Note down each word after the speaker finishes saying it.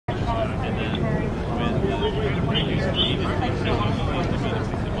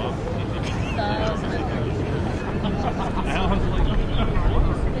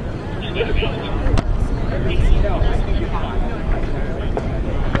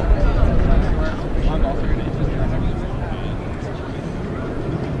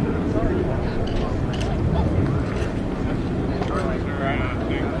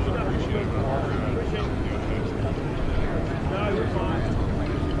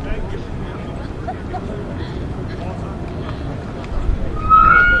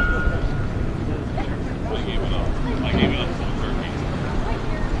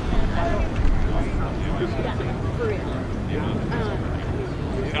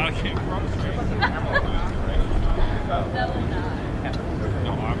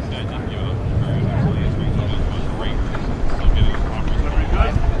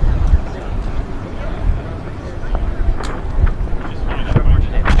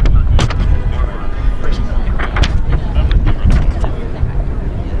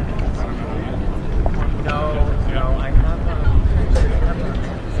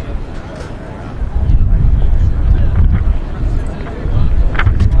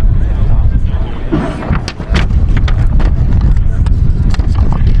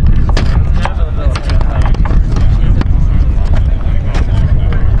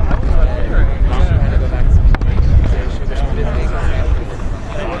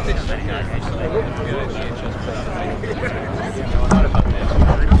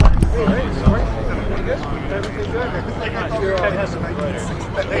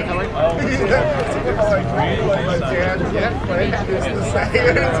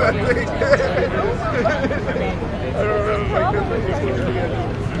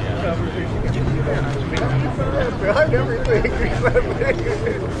Behind everything.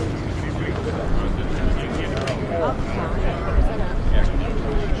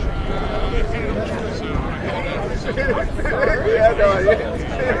 Yeah, no, okay.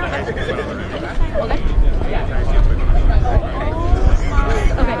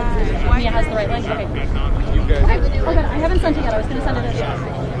 Mia has the right link. Okay. Oh, good. I haven't sent it yet. I was going to send it as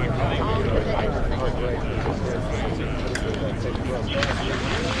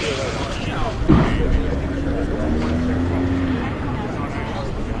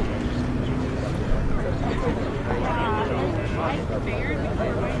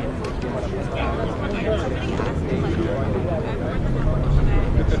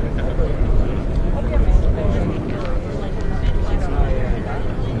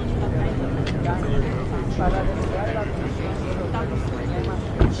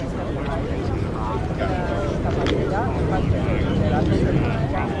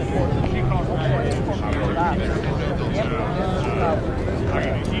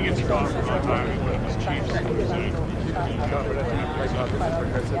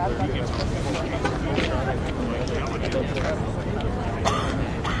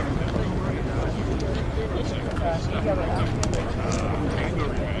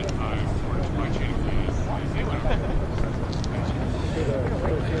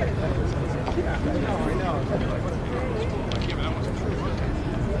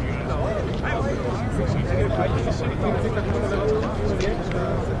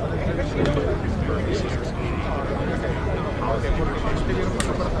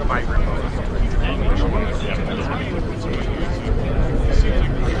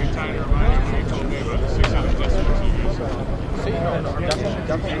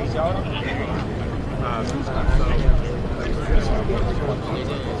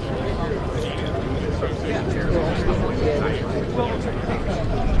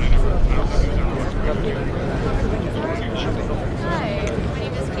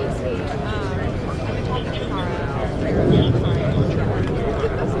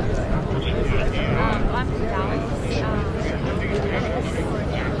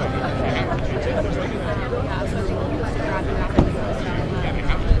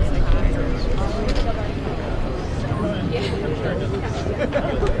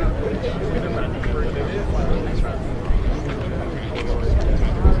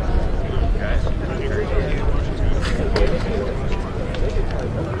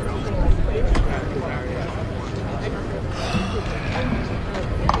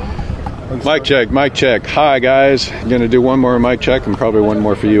Mic check, mic check. Hi guys, I'm gonna do one more mic check and probably one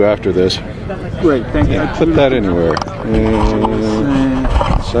more for you after this. Great, thank you. Put that anywhere.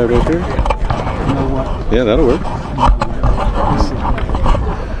 Side right there? Yeah, that'll work.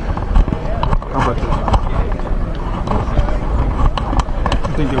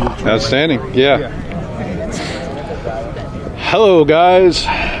 Outstanding, yeah. Hello guys,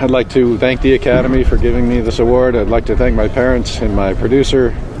 I'd like to thank the Academy for giving me this award. I'd like to thank my parents and my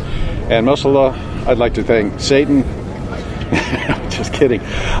producer. And most of all, I'd like to thank Satan. Just kidding.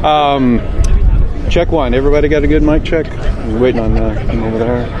 Check one. Everybody got a good mic check? I'm waiting on him over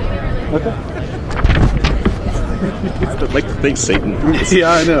there. Okay. I'd like to thank Satan.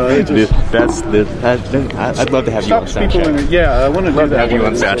 Yeah, I know. I'd love to have you on sound check. Yeah, I want to do that. Have you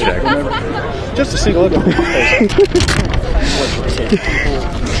on sound check. Just to see the look of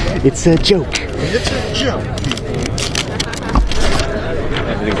It's a joke. It's a joke.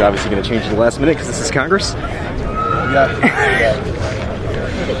 Everything's obviously going to change at the last minute because this is Congress. Yeah.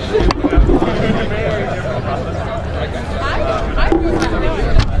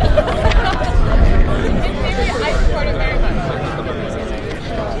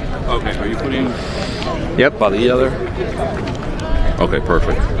 Okay, are you putting Yep. Padilla there? Okay,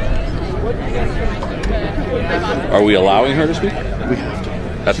 perfect. Are we allowing her to speak? We have to.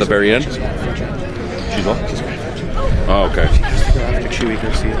 At the very end? She's what? Oh, okay.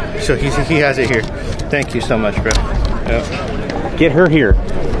 So he has it here. Thank you so much, bro. Yep. Get her here.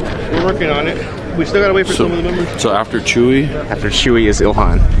 We're working on it. We still gotta wait for some of the members. So after Chewy? After Chewy is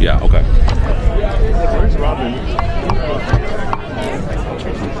Ilhan. Yeah, okay. Where's Robin?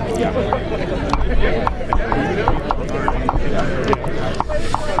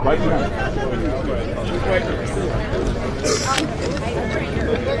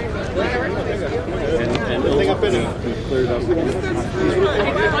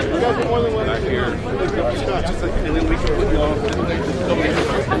 Back here. And then we can put you all.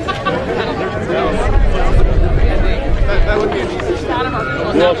 That would be an easy start.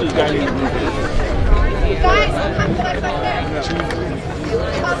 Who else is guiding?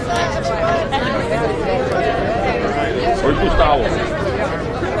 Where's Gustavo?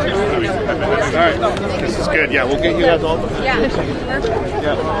 All right, this is good. Yeah, we'll get you guys all. Yeah.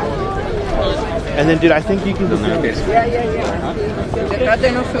 And then, dude, I think you can. Okay. And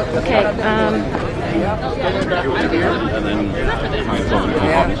then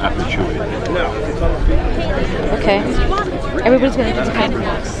after Chewy. Okay. Everybody's gonna do the hand.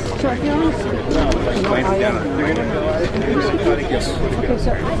 Okay, so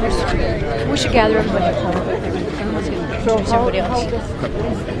we should gather everybody up. Introduce everybody else.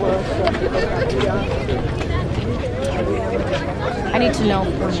 I need to know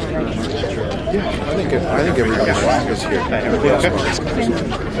when you're ready. I think everyone is here.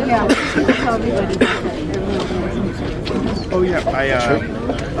 Oh yeah,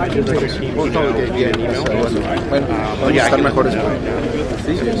 I did like an email.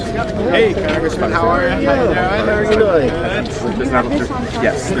 Hey, Congressman, how are you? How are you doing? There's not a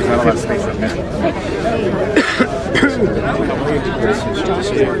lot of space up there.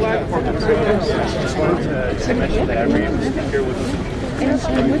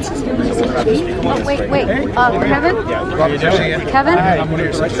 Wait. Kevin?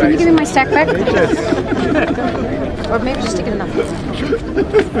 Can you give me my stack back? Or maybe just stick it in the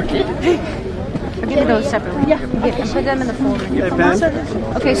Or give me those separately. Yeah. Put them in the folder.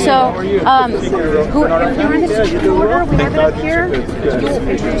 Okay, so if you're on this order, we have it up here. You'll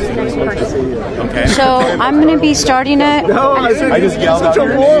introduce the next person. Okay. So I'm going to be starting it. No, I just yelled out. Such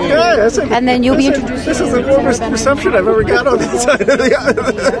a warm guy. And then you'll be introducing. This is the warmest reception I've ever got on this side of the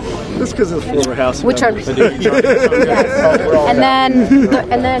This because of the former house. Which are, yes. And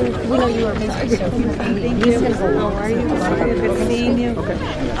then we know you are busy, so he's going to go. How are you? Good seeing you. Okay.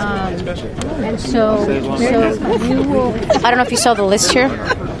 And so you will. I don't know if you saw the list here.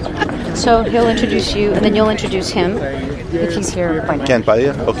 So he'll introduce you, and then you'll introduce him if he's here by now. Ken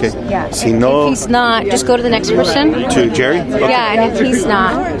Padilla? Okay. Yeah. Si If no, he's not, just go to the next person. to Jerry? Okay. Yeah, and if he's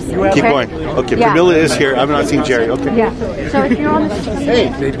not, Keep going. Okay, Yeah. Pamela is here. I'm not seeing Jerry. Okay. Yeah. So if you're on the Hey,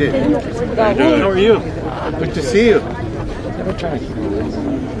 they did. How are you? Good to see you.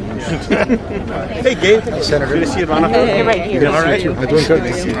 Hey, Gabe. Senator. Good to see you, Ivana. You're right here. All right. I'm doing good.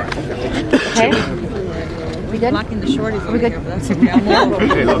 To see you. Okay. We good? Blocking the shorties. We good?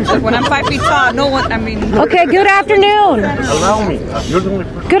 When I'm 5 feet tall, no one. I mean. Okay. Good afternoon. Allow me. You're the only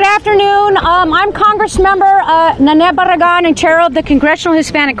person. Good afternoon. I'm Congressmember Nanette Barragan and chair of the Congressional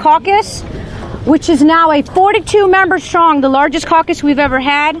Hispanic Caucus, which is now a 42-member strong, the largest caucus we've ever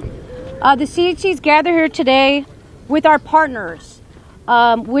had. The CHCs gather here today with our partners,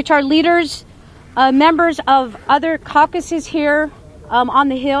 which are leaders, members of other caucuses here on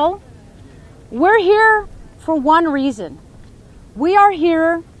the Hill. We're here for one reason. We are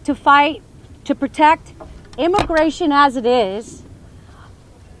here to fight, to protect immigration as it is.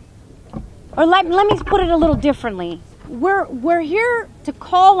 Or let me put it a little differently. We're here to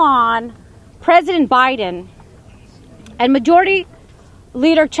call on President Biden and Majority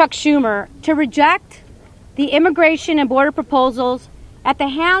Leader Chuck Schumer to reject the immigration and border proposals at the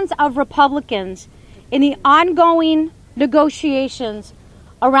hands of Republicans in the ongoing negotiations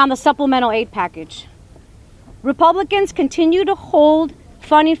around the supplemental aid package. Republicans continue to hold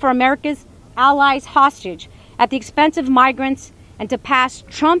funding for America's allies hostage at the expense of migrants and to pass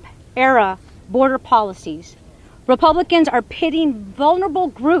Trump-era border policies. Republicans are pitting vulnerable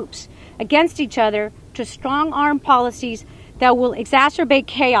groups against each other to strong-arm policies that will exacerbate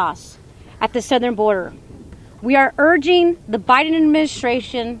chaos at the southern border. We are urging the Biden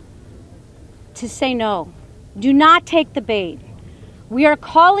administration to say no. Do not take the bait. We are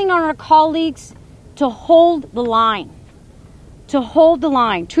calling on our colleagues to hold the line. To hold the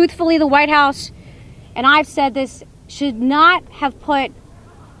line. Truthfully, the White House, and I've said this, should not have put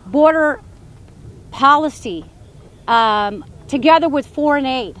border policy together with foreign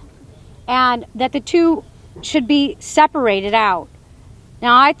aid, and that the two should be separated out.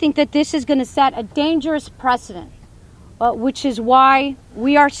 Now, I think that this is going to set a dangerous precedent, which is why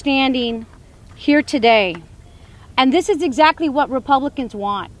we are standing here today. And this is exactly what Republicans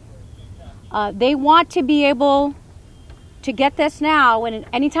want. They want to be able to get this now, and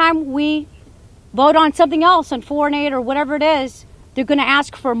anytime we vote on something else, on foreign aid or whatever it is, they're going to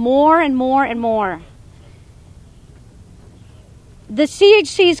ask for more and more and more. The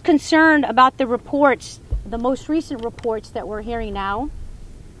CHC is concerned about the reports, the most recent reports that we're hearing now,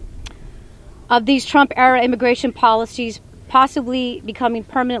 of these Trump-era immigration policies possibly becoming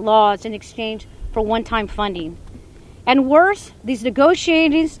permanent laws in exchange for one-time funding. And worse, these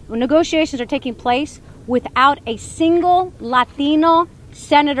negotiations are taking place without a single Latino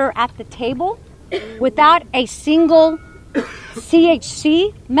senator at the table, without a single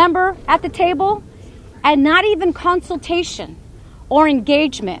CHC member at the table, and not even consultation or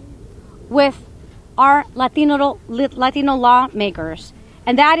engagement with our Latino lawmakers.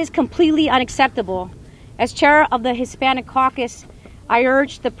 And that is completely unacceptable. As chair of the Hispanic Caucus, I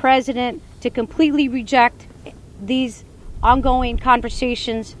urge the president to completely reject these ongoing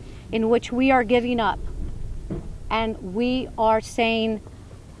conversations in which we are giving up. And we are saying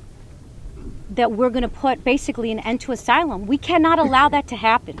that we're going to put basically an end to asylum. We cannot allow that to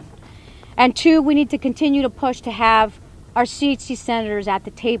happen. And two, we need to continue to push to have our CHC senators at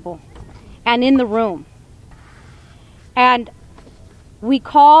the table and in the room. And we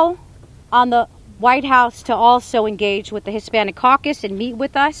call on the White House to also engage with the Hispanic Caucus and meet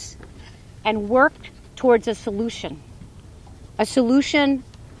with us and work towards a solution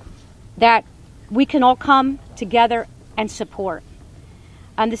that we can all come together and support.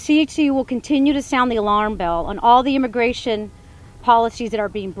 And the CHC will continue to sound the alarm bell on all the immigration policies that are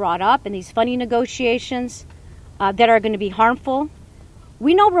being brought up in these funding negotiations that are going to be harmful.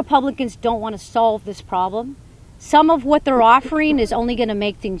 We know Republicans don't want to solve this problem. Some of what they're offering is only going to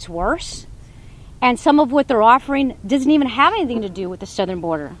make things worse. And some of what they're offering doesn't even have anything to do with the southern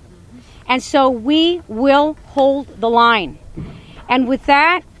border. And so we will hold the line. And with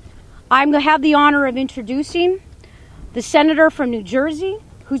that, I'm going to have the honor of introducing the senator from New Jersey,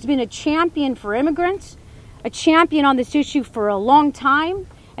 who's been a champion for immigrants, a champion on this issue for a long time,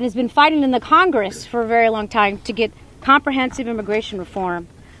 and has been fighting in the Congress for a very long time to get comprehensive immigration reform.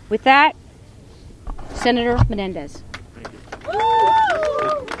 With that, Senator Menendez.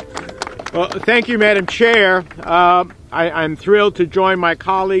 Well, thank you, Madam Chair. I'm thrilled to join my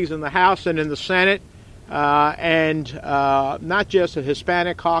colleagues in the House and in the Senate, and not just the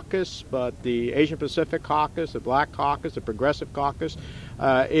Hispanic Caucus, but the Asian Pacific Caucus, the Black Caucus, the Progressive Caucus.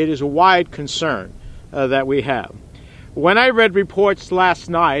 It is a wide concern that we have. When I read reports last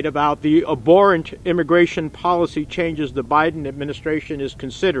night about the abhorrent immigration policy changes the Biden administration is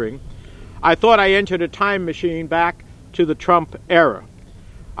considering, I thought I entered a time machine back to the Trump era.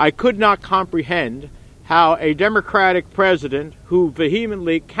 I could not comprehend how a Democratic president who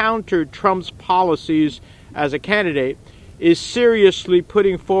vehemently countered Trump's policies as a candidate is seriously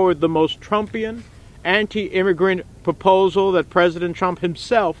putting forward the most Trumpian, anti-immigrant proposal that President Trump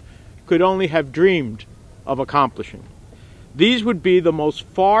himself could only have dreamed of accomplishing. These would be the most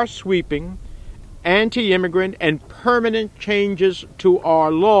far-sweeping, anti-immigrant and permanent changes to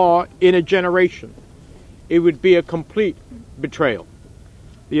our law in a generation. It would be a complete betrayal.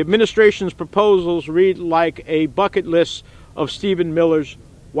 The administration's proposals read like a bucket list of Stephen Miller's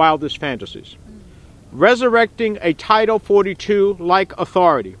wildest fantasies. Resurrecting a Title 42-like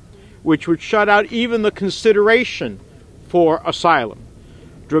authority, which would shut out even the consideration for asylum.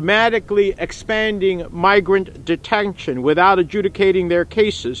 Dramatically expanding migrant detention without adjudicating their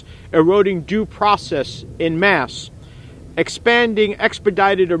cases, eroding due process en masse, expanding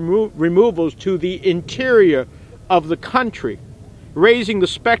expedited removals to the interior of the country, raising the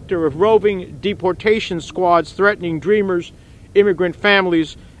specter of roving deportation squads threatening dreamers, immigrant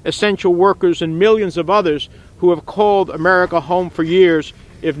families, essential workers, and millions of others who have called America home for years,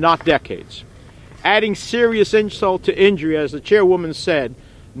 if not decades. Adding serious insult to injury, as the chairwoman said,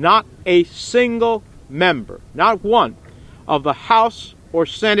 not a single member, not one, of the House or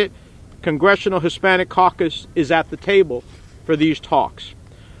Senate Congressional Hispanic Caucus is at the table for these talks.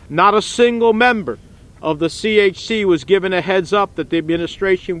 Not a single member of the CHC was given a heads up that the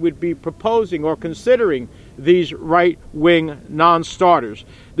administration would be proposing or considering these right-wing non-starters,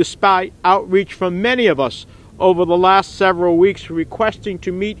 despite outreach from many of us over the last several weeks requesting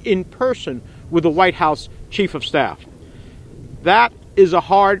to meet in person with the White House Chief of Staff. That is a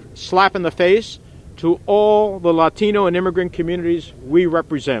hard slap in the face to all the Latino and immigrant communities we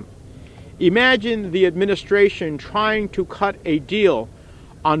represent. Imagine the administration trying to cut a deal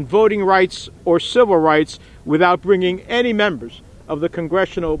on voting rights or civil rights without bringing any members of the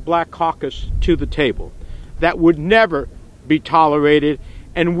Congressional Black Caucus to the table. That would never be tolerated,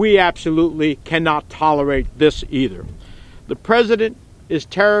 and we absolutely cannot tolerate this either. The president is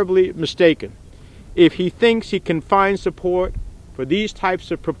terribly mistaken if he thinks he can find support for these types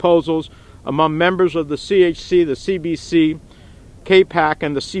of proposals among members of the CHC, the CBC, CAPAC,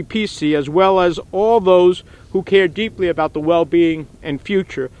 and the CPC, as well as all those who care deeply about the well-being and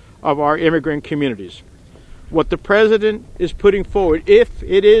future of our immigrant communities. What the president is putting forward, if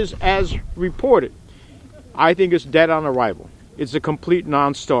it is as reported, I think is dead on arrival. It's a complete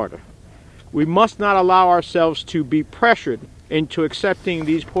non-starter. We must not allow ourselves to be pressured into accepting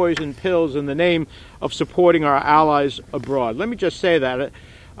these poison pills in the name of supporting our allies abroad. Let me just say that.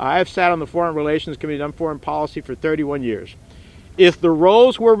 I have sat on the Foreign Relations Committee on Foreign Policy for 31 years. If the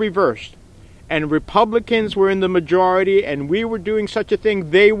roles were reversed and Republicans were in the majority and we were doing such a thing,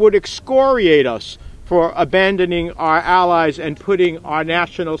 they would excoriate us for abandoning our allies and putting our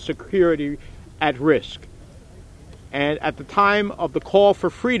national security at risk. And at the time of the call for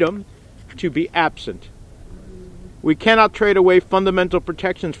freedom, to be absent. We cannot trade away fundamental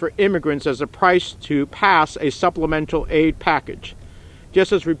protections for immigrants as a price to pass a supplemental aid package.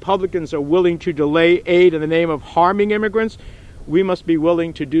 Just as Republicans are willing to delay aid in the name of harming immigrants, we must be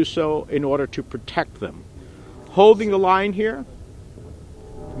willing to do so in order to protect them. Holding the line here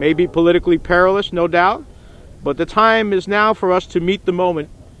may be politically perilous, no doubt, but the time is now for us to meet the moment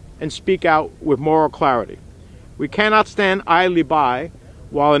and speak out with moral clarity. We cannot stand idly by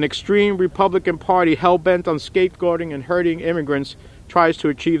while an extreme Republican Party hell-bent on scapegoating and hurting immigrants tries to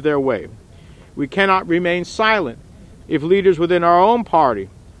achieve their way. We cannot remain silent if leaders within our own party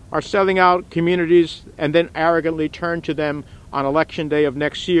are selling out communities and then arrogantly turn to them on Election Day of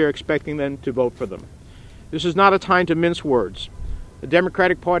next year expecting them to vote for them. This is not a time to mince words. The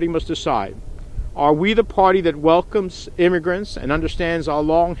Democratic Party must decide. Are we the party that welcomes immigrants and understands our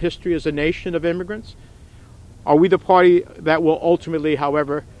long history as a nation of immigrants? Are we the party that will ultimately,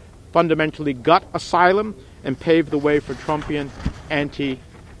 however, fundamentally gut asylum and pave the way for Trumpian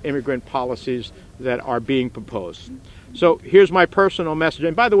anti-immigrant policies that are being proposed? So here's my personal message.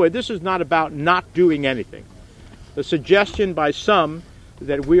 And by the way, this is not about not doing anything. The suggestion by some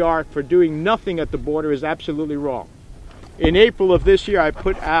that we are for doing nothing at the border is absolutely wrong. In April of this year, I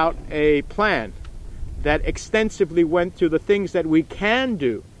put out a plan that extensively went through the things that we can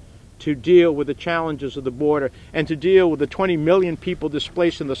do to deal with the challenges of the border and to deal with the 20 million people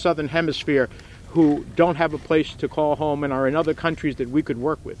displaced in the southern hemisphere who don't have a place to call home and are in other countries that we could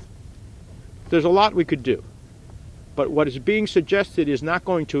work with. There's a lot we could do. But what is being suggested is not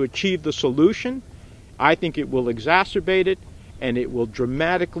going to achieve the solution. I think it will exacerbate it, and it will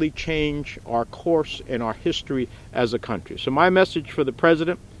dramatically change our course and our history as a country. So my message for the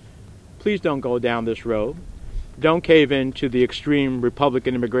president, please don't go down this road. Don't cave in to the extreme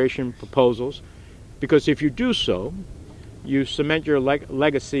Republican immigration proposals, because if you do so, you cement your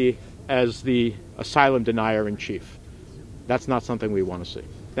legacy as the asylum denier in chief. That's not something we want to see.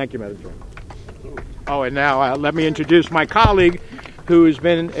 Thank you, Madam Chairman. Oh, and now let me introduce my colleague, who has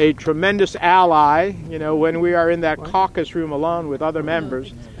been a tremendous ally. You know, when we are in that caucus room alone with other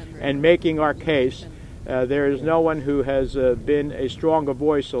members and making our case, there is no one who has been a stronger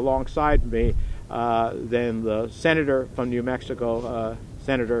voice alongside me than the senator from New Mexico,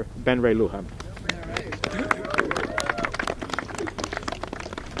 Senator Ben Ray Lujan.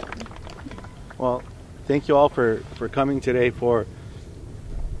 Well, thank you all for coming today for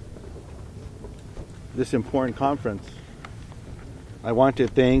this important conference. I want to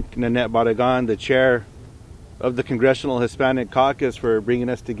thank Nanette Barragan, the chair of the Congressional Hispanic Caucus, for bringing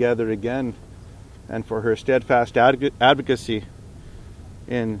us together again and for her steadfast advocacy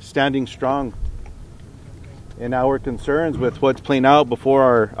in standing strong in our concerns with what's playing out before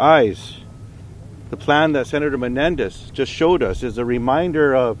our eyes. The plan that Senator Menendez just showed us is a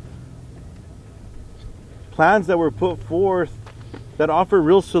reminder of plans that were put forth that offer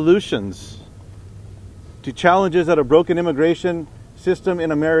real solutions to challenges that a broken immigration system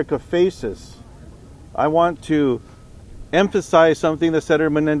in America faces. I want to emphasize something that Senator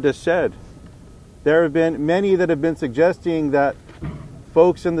Menendez said. There have been many that have been suggesting that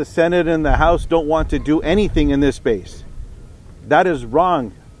folks in the Senate and the House don't want to do anything in this space. That is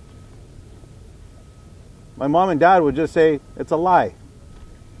wrong. My mom and dad would just say it's a lie.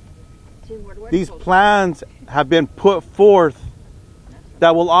 These plans have been put forth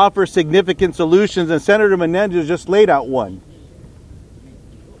that will offer significant solutions, and Senator Menendez just laid out one.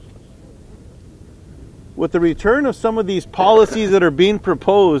 with the return of some of these policies that are being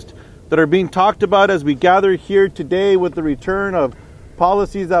proposed, that are being talked about as we gather here today, with the return of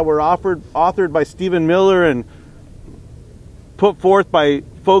policies that were authored by Stephen Miller and put forth by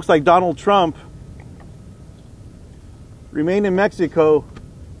folks like Donald Trump, Remain in Mexico,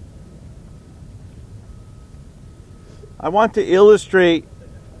 I want to illustrate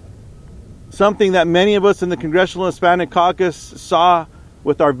something that many of us in the Congressional Hispanic Caucus saw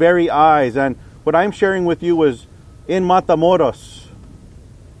with our very eyes. And what I'm sharing with you was in Matamoros.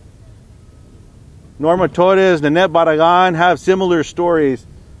 Norma Torres, Nanette Barragan have similar stories.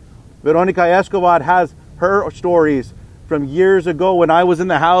 Veronica Escobar has her stories from years ago when I was in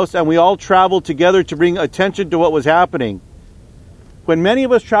the House and we all traveled together to bring attention to what was happening. When many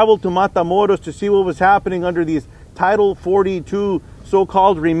of us traveled to Matamoros to see what was happening under these Title 42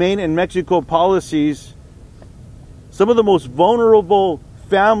 so-called Remain in Mexico policies, some of the most vulnerable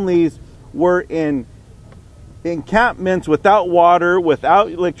families were in encampments without water,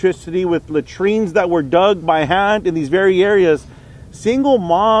 without electricity, with latrines that were dug by hand in these very areas. Single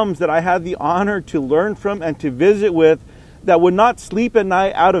moms that I had the honor to learn from and to visit with, that would not sleep at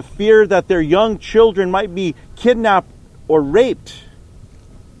night out of fear that their young children might be kidnapped or raped.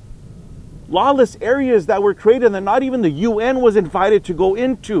 Lawless areas that were created that not even the UN was invited to go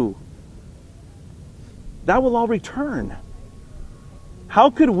into. That will all return. How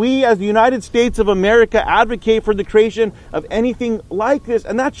could we as the United States of America advocate for the creation of anything like this?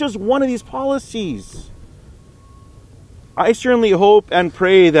 And that's just one of these policies. I certainly hope and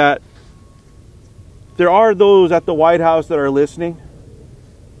pray that there are those at the White House that are listening,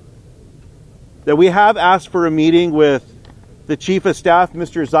 that we have asked for a meeting with the Chief of Staff,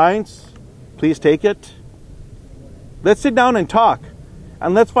 Mr. Zients. Please take it. Let's sit down and talk.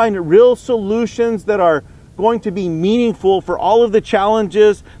 And let's find real solutions that are going to be meaningful for all of the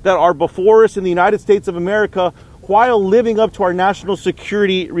challenges that are before us in the United States of America while living up to our national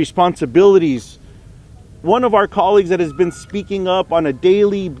security responsibilities. One of our colleagues that has been speaking up on a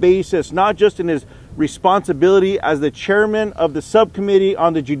daily basis, not just in his responsibility as the chairman of the subcommittee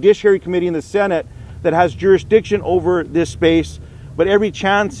on the Judiciary Committee in the Senate that has jurisdiction over this space, but every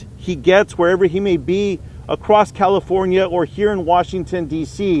chance he gets, wherever he may be, across California or here in Washington,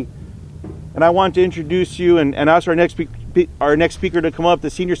 D.C. And I want to introduce you and ask our next speaker to come up, the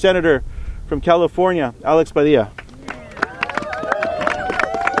senior senator from California, Alex Padilla.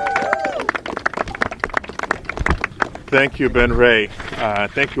 Thank you, Ben Ray.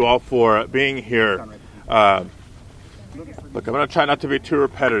 Thank you all for being here. Look, I'm going to try not to be too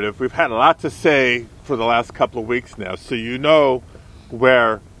repetitive. We've had a lot to say for the last couple of weeks now, so you know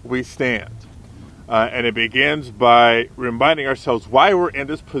where we stand. And it begins by reminding ourselves why we're in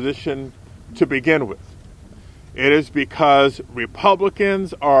this position to begin with. It is because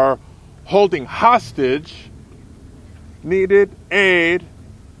Republicans are holding hostage needed aid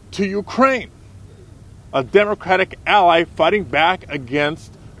to Ukraine, a democratic ally fighting back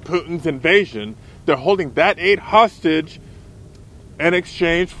against Putin's invasion. They're holding that aid hostage in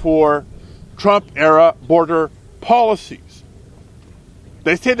exchange for Trump-era border policies.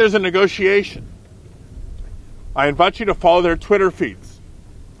 They say there's a negotiation. I invite you to follow their Twitter feeds.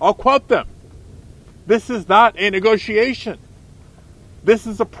 I'll quote them. This is not a negotiation. This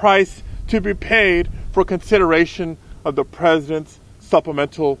is a price to be paid for consideration of the president's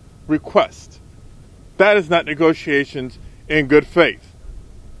supplemental request. That is not negotiations in good faith.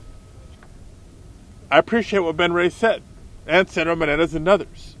 I appreciate what Ben Ray said, and Senator Menendez and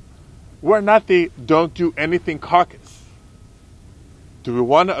others. We're not the Don't Do Anything caucus. Do we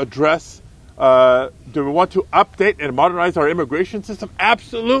want to address, do we want to update and modernize our immigration system?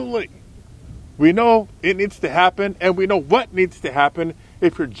 Absolutely. We know it needs to happen, and we know what needs to happen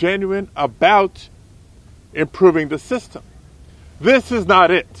if you're genuine about improving the system. This is not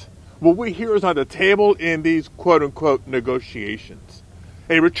it. What we hear is on the table in these quote-unquote negotiations.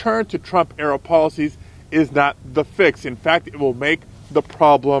 A return to Trump-era policies is not the fix. In fact, it will make the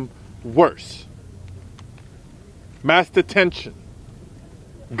problem worse. Mass detention,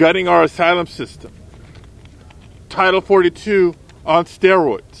 gutting our asylum system, Title 42 on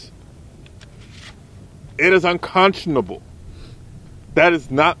steroids. It is unconscionable. That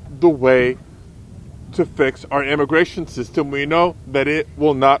is not the way to fix our immigration system. We know that it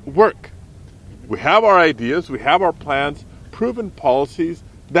will not work. We have our ideas, we have our plans, proven policies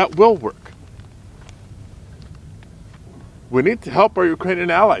that will work. We need to help our Ukrainian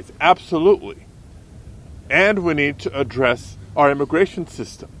allies, absolutely. And we need to address our immigration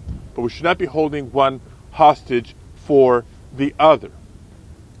system. But we should not be holding one hostage for the other.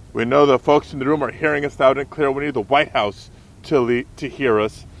 We know the folks in the room are hearing us loud and clear. We need the White House to hear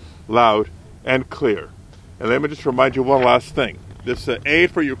us loud and clear. And let me just remind you one last thing. This aid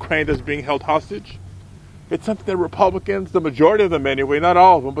for Ukraine that's being held hostage, it's something that Republicans, the majority of them anyway, not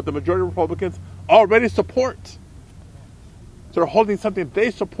all of them, but the majority of Republicans already support. So they're holding something they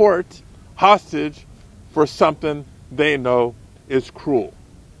support hostage for something they know is cruel.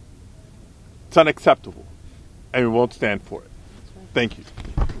 It's unacceptable, and we won't stand for it. Thank you.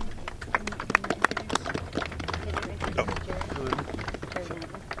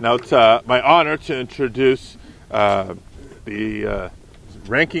 Now it's my honor to introduce the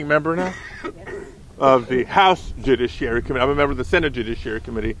ranking member now of the House Judiciary Committee. I'm a member of the Senate Judiciary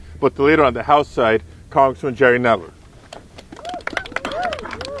Committee, but the leader on the House side, Congressman Jerry Nadler.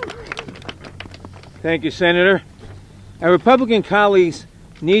 Thank you, Senator. Our Republican colleagues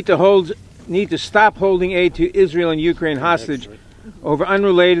need to stop holding aid to Israel and Ukraine hostage over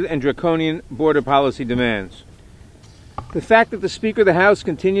unrelated and draconian border policy demands. The fact that the Speaker of the House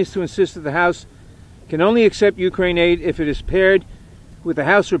continues to insist that the House can only accept Ukraine aid if it is paired with the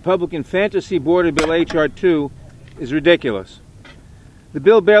House Republican fantasy border bill H.R. 2 is ridiculous. The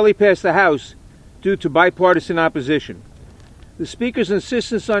bill barely passed the House due to bipartisan opposition. The Speaker's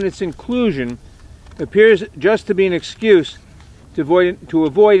insistence on its inclusion appears just to be an excuse to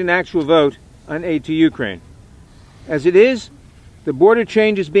avoid an actual vote on aid to Ukraine. As it is, the border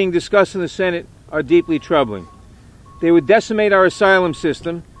changes being discussed in the Senate are deeply troubling. They would decimate our asylum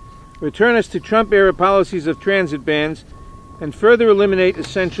system, return us to Trump-era policies of transit bans, and further eliminate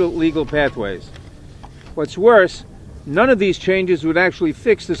essential legal pathways. What's worse, none of these changes would actually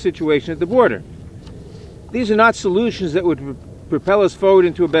fix the situation at the border. These are not solutions that would propel us forward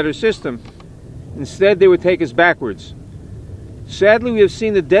into a better system. Instead, they would take us backwards. Sadly, we have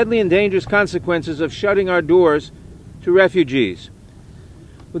seen the deadly and dangerous consequences of shutting our doors to refugees.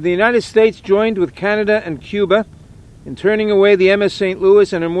 When the United States joined with Canada and Cuba in turning away the MS St.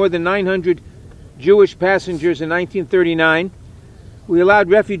 Louis and her more than 900 Jewish passengers in 1939, we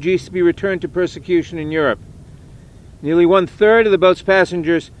allowed refugees to be returned to persecution in Europe. Nearly one-third of the boat's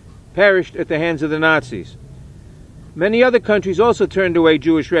passengers perished at the hands of the Nazis. Many other countries also turned away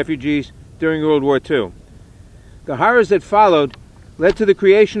Jewish refugees during World War II. The horrors that followed led to the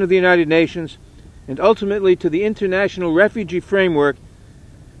creation of the United Nations and ultimately to the international refugee framework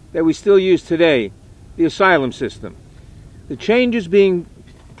that we still use today, the asylum system. The changes being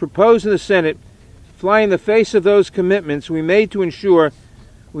proposed in the Senate fly in the face of those commitments we made to ensure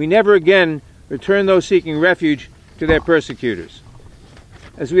we never again return those seeking refuge to their persecutors.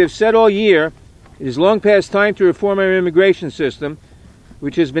 As we have said all year, it is long past time to reform our immigration system,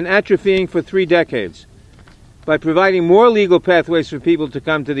 which has been atrophying for 3 decades, by providing more legal pathways for people to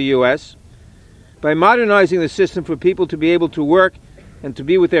come to the U.S., by modernizing the system for people to be able to work and to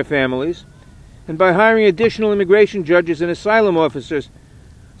be with their families, and by hiring additional immigration judges and asylum officers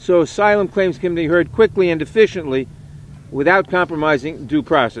so asylum claims can be heard quickly and efficiently without compromising due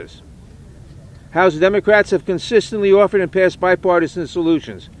process. House Democrats have consistently offered and passed bipartisan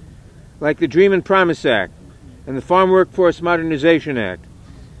solutions, like the Dream and Promise Act and the Farm Workforce Modernization Act.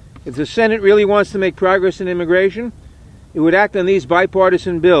 If the Senate really wants to make progress in immigration, it would act on these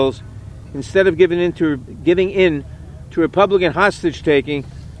bipartisan bills instead of giving in to Republican hostage-taking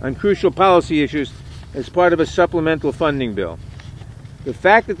on crucial policy issues as part of a supplemental funding bill. The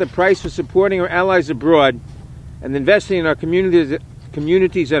fact that the price for supporting our allies abroad and investing in our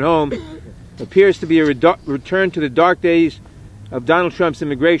communities at home appears to be a return to the dark days of Donald Trump's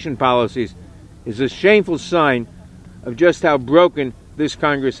immigration policies is a shameful sign of just how broken this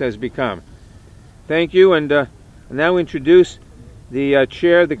Congress has become. Thank you, and now introduce the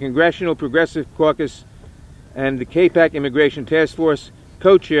chair of the Congressional Progressive Caucus and the KPAC Immigration Task Force,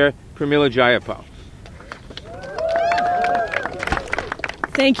 co-chair Pramila Jayapal.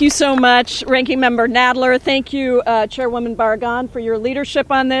 Thank you so much, Ranking Member Nadler. Thank you, Chairwoman Barragan, for your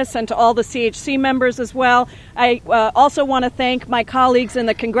leadership on this, and to all the CHC members as well. I also want to thank my colleagues in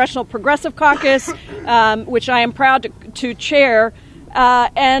the Congressional Progressive Caucus, which I am proud to chair.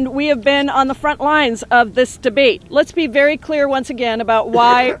 And we have been on the front lines of this debate. Let's be very clear once again about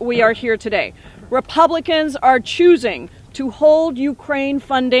why we are here today. Republicans are choosing to hold Ukraine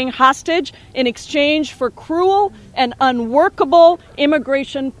funding hostage in exchange for cruel and unworkable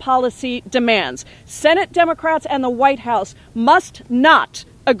immigration policy demands. Senate Democrats and the White House must not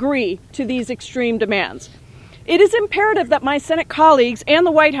agree to these extreme demands. It is imperative that my Senate colleagues and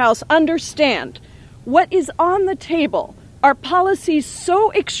the White House understand what is on the table are policies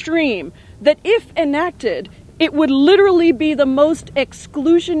so extreme that if enacted It would literally be the most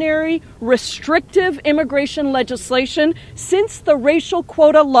exclusionary, restrictive immigration legislation since the racial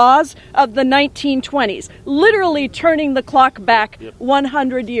quota laws of the 1920s, literally turning the clock back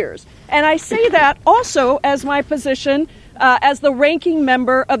 100 years. And I say that also as my position as the ranking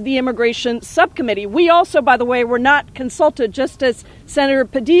member of the Immigration Subcommittee. We also, by the way, were not consulted, just as Senator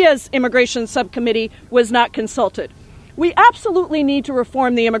Padilla's Immigration Subcommittee was not consulted. We absolutely need to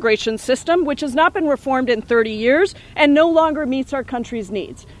reform the immigration system, which has not been reformed in 30 years and no longer meets our country's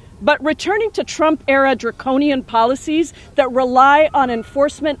needs. But returning to Trump-era draconian policies that rely on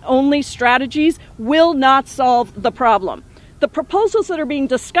enforcement-only strategies will not solve the problem. The proposals that are being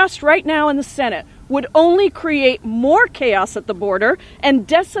discussed right now in the Senate would only create more chaos at the border and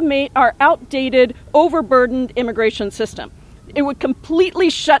decimate our outdated, overburdened immigration system. It would completely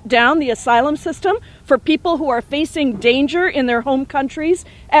shut down the asylum system for people who are facing danger in their home countries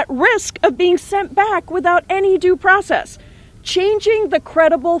at risk of being sent back without any due process. Changing the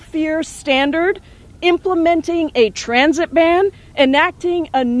credible fear standard, implementing a transit ban, enacting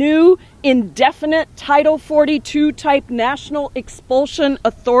a new indefinite Title 42 type national expulsion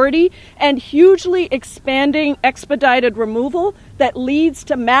authority, and hugely expanding expedited removal that leads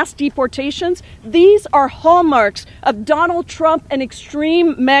to mass deportations. These are hallmarks of Donald Trump and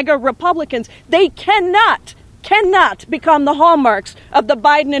extreme MAGA Republicans. They cannot become the hallmarks of the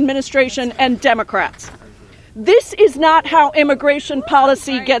Biden administration and Democrats. This is not how immigration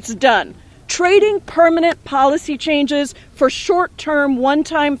policy gets done. Trading permanent policy changes for short-term,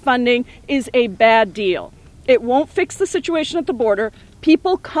 one-time funding is a bad deal. It won't fix the situation at the border.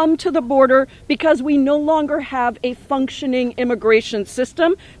 People come to the border because we no longer have a functioning immigration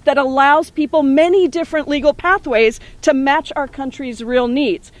system that allows people many different legal pathways to match our country's real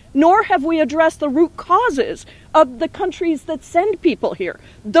needs. Nor have we addressed the root causes of the countries that send people here.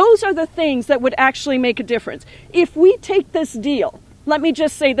 Those are the things that would actually make a difference. If we take this deal, let me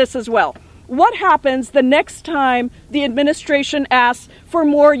just say this as well. What happens the next time the administration asks for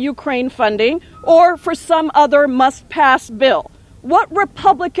more Ukraine funding or for some other must-pass bill? What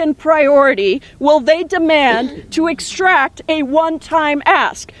Republican priority will they demand to extract a one-time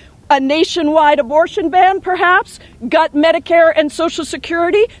ask? A nationwide abortion ban, perhaps? Gut Medicare and Social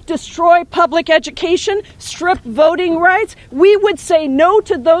Security? Destroy public education? Strip voting rights? We would say no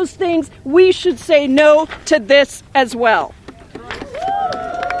to those things. We should say no to this as well.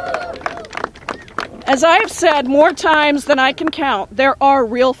 As I have said more times than I can count, there are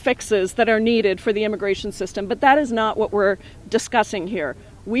real fixes that are needed for the immigration system, but that is not what we're discussing here.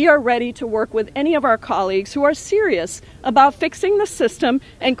 We are ready to work with any of our colleagues who are serious about fixing the system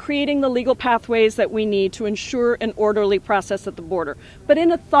and creating the legal pathways that we need to ensure an orderly process at the border, but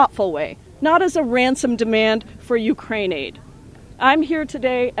in a thoughtful way, not as a ransom demand for Ukraine aid. I'm here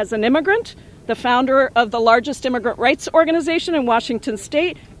today as an immigrant, the founder of the largest immigrant rights organization in Washington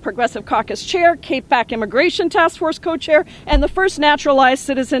State, Progressive Caucus chair, Cape Back Immigration Task Force co-chair, and the first naturalized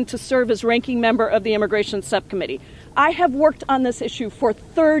citizen to serve as ranking member of the Immigration Subcommittee. I have worked on this issue for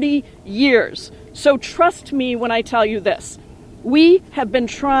 30 years, so trust me when I tell you this. We have been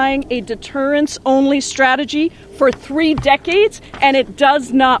trying a deterrence-only strategy for 3 decades, and it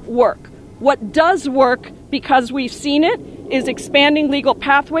does not work. What does work, because we've seen it, is expanding legal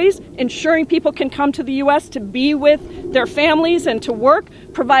pathways, ensuring people can come to the U.S. to be with their families and to work,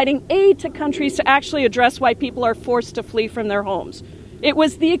 providing aid to countries to actually address why people are forced to flee from their homes. It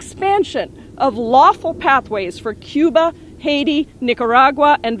was the expansion of lawful pathways for Cuba, Haiti,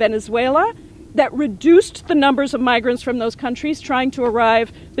 Nicaragua, and Venezuela that reduced the numbers of migrants from those countries trying to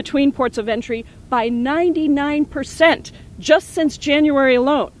arrive between ports of entry by 99% just since January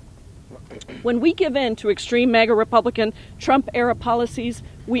alone. When we give in to extreme MAGA Republican Trump-era policies,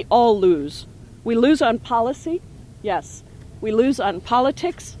 we all lose. We lose on policy, yes. We lose on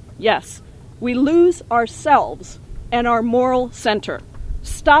politics, yes. We lose ourselves and our moral center.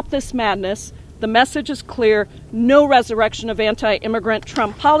 Stop this madness. The message is clear. No resurrection of anti-immigrant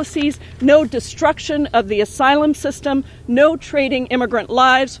Trump policies, no destruction of the asylum system, no trading immigrant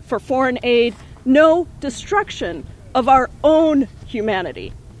lives for foreign aid, no destruction of our own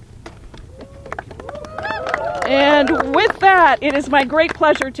humanity. And with that, it is my great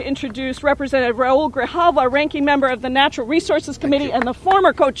pleasure to introduce Representative Raul Grijalva, ranking member of the Natural Resources Committee and the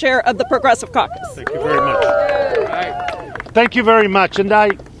former co-chair of the Progressive Caucus. Thank you very much. Thank you very much. And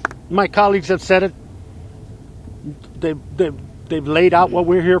my colleagues have said it. They've laid out what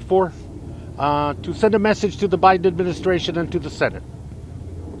we're here for, to send a message to the Biden administration and to the Senate.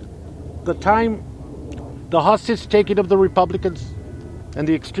 The hostage taking of the Republicans and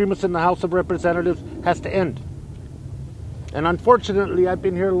the extremists in the House of Representatives has to end. And unfortunately, I've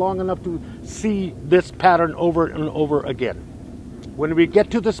been here long enough to see this pattern over and over again. When we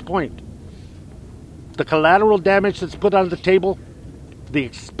get to this point, the collateral damage that's put on the table, the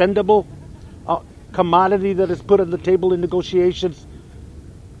expendable commodity that is put on the table in negotiations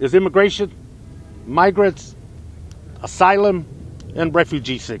is immigration, migrants, asylum, and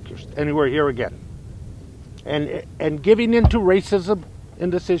refugee seekers. And we're here again. And giving in to racism in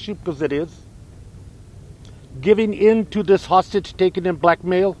this issue, because it is, giving in to this hostage taking and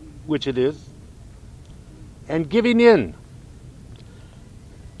blackmail, which it is, and giving in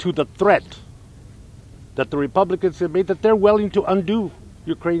to the threat that the Republicans have made that they're willing to undo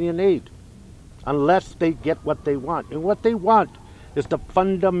Ukrainian aid unless they get what they want. And what they want is to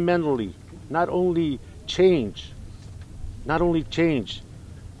fundamentally not only change,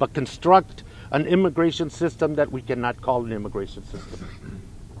 but construct an immigration system that we cannot call an immigration system.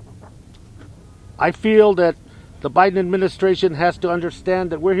 I feel that the Biden administration has to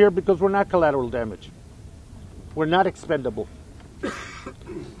understand that we're here because we're not collateral damage. We're not expendable.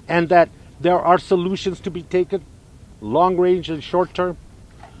 And that there are solutions to be taken, long range and short term.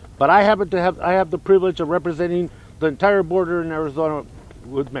 But I have the privilege of representing the entire border in Arizona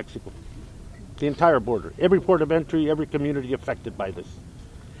with Mexico. The entire border, every port of entry, every community affected by this.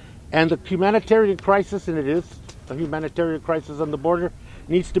 And the humanitarian crisis, and it is a humanitarian crisis on the border,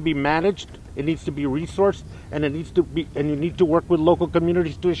 needs to be managed, it needs to be resourced, and you need to work with local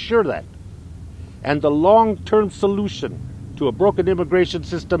communities to assure that. And the long-term solution to a broken immigration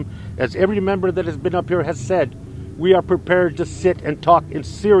system, as every member that has been up here has said, we are prepared to sit and talk in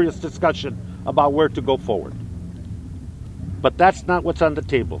serious discussion about where to go forward. But that's not what's on the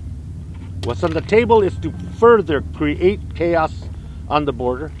table. What's on the table is to further create chaos on the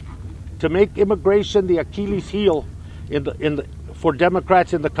border, to make immigration the Achilles heel for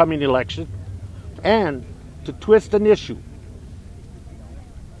Democrats in the coming election, and to twist an issue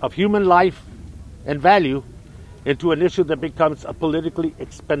of human life and value into an issue that becomes a politically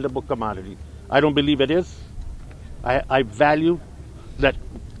expendable commodity. I don't believe it is. I value that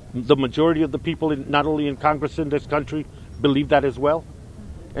the majority of the people, not only in Congress in this country, believe that as well.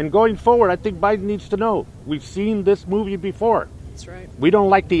 And going forward, I think Biden needs to know, we've seen this movie before. That's right. We don't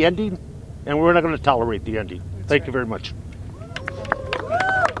like the ending, and we're not going to tolerate the ending. Thank you very much.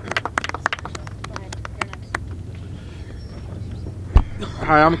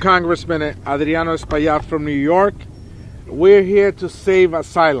 Hi, I'm Congressman Adriano Espaillat from New York. We're here to save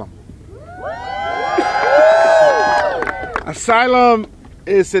asylum. Asylum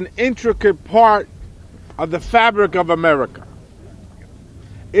is an intricate part of the fabric of America.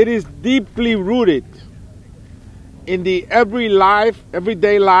 It is deeply rooted in the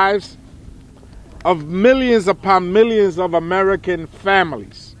everyday lives of millions upon millions of American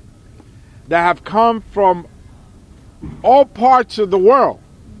families that have come from all parts of the world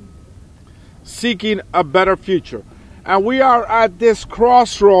seeking a better future. And we are at this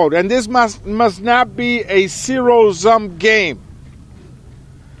crossroad, and this must not be a zero-sum game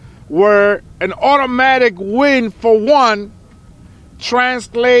where an automatic win for one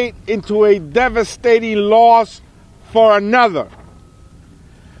translate into a devastating loss for another.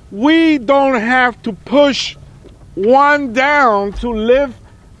 We don't have to push one down to lift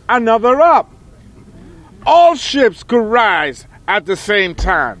another up. All ships could rise at the same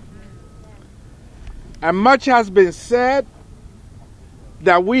time. And much has been said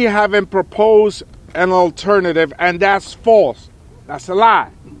that we haven't proposed an alternative, and that's false. That's a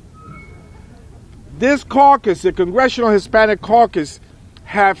lie. This caucus, the Congressional Hispanic Caucus,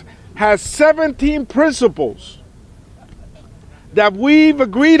 has 17 principles that we've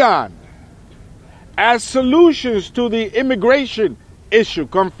agreed on as solutions to the immigration issue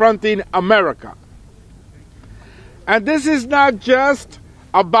confronting America. And this is not just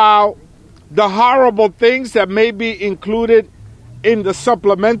about the horrible things that may be included in the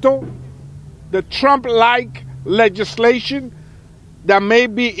supplemental, the Trump-like legislation that may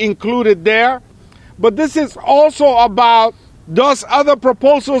be included there, but this is also about those other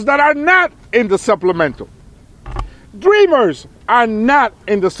proposals that are not in the supplemental. Dreamers are not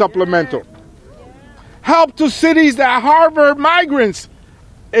in the supplemental. Help to cities that harbor migrants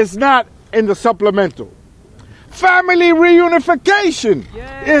is not in the supplemental. Family reunification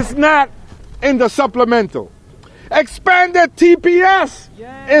is not in the supplemental. Expanded TPS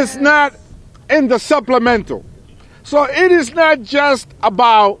is not in the supplemental. So it is not just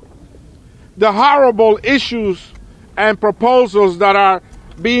about the horrible issues and proposals that are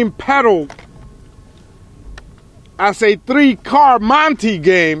being peddled as a three-car Monte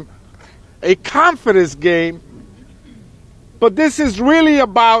game, a confidence game, but this is really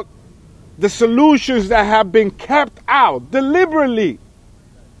about the solutions that have been kept out deliberately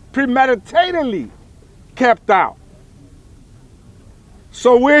premeditatedly kept out.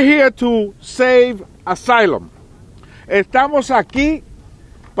 So we're here to save asylum. Estamos aquí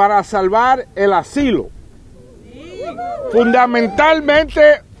para salvar el asilo.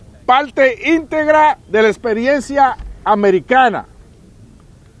 Fundamentalmente parte íntegra de la experiencia americana.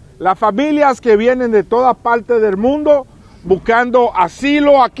 Las familias que vienen de toda parte del mundo buscando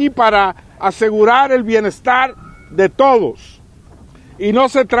asilo aquí para asegurar el bienestar de todos. Y no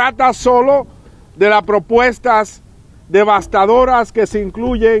se trata solo de las propuestas devastadoras que se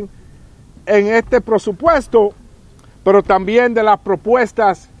incluyen en este presupuesto, pero también de las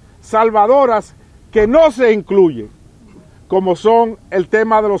propuestas salvadoras que no se incluyen, como son el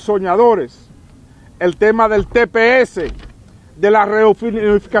tema de los soñadores, el tema del TPS, de la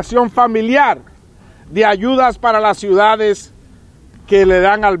reunificación familiar, de ayudas para las ciudades que le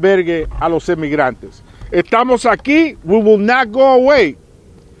dan albergue a los emigrantes. Estamos aquí, we will not go away.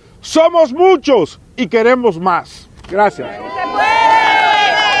 Somos muchos y queremos más. Gracias.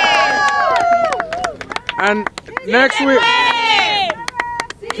 And next week.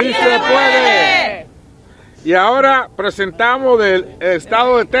 Sí se puede. Y ahora presentamos del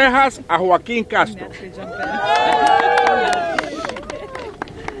estado de Texas a Joaquín Castro.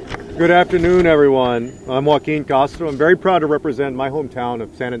 Good afternoon, everyone. I'm Joaquin Castro. I'm very proud to represent my hometown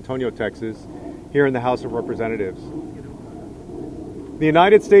of San Antonio, Texas, here in the House of Representatives. The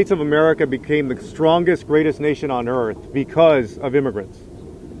United States of America became the strongest, greatest nation on earth because of immigrants,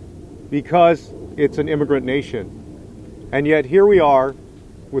 because it's an immigrant nation. And yet here we are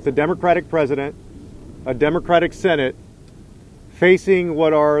with a Democratic president, a Democratic Senate, facing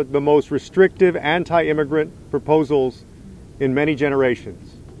what are the most restrictive anti-immigrant proposals in many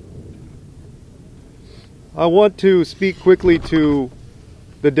generations. I want to speak quickly to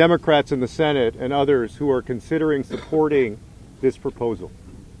the Democrats in the Senate and others who are considering supporting this proposal.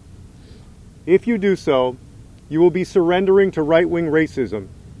 If you do so, you will be surrendering to right-wing racism.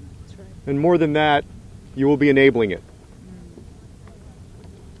 And more than that, you will be enabling it.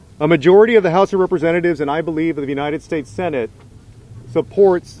 A majority of the House of Representatives, and I believe of the United States Senate,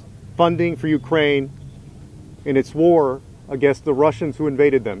 supports funding for Ukraine in its war against the Russians who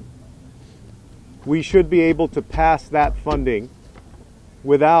invaded them. We should be able to pass that funding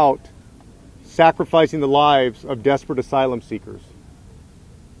without sacrificing the lives of desperate asylum seekers.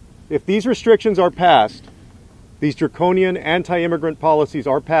 If these restrictions are passed, these draconian anti-immigrant policies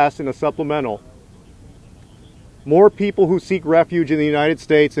are passed in a supplemental, more people who seek refuge in the United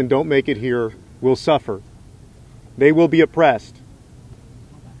States and don't make it here will suffer. They will be oppressed.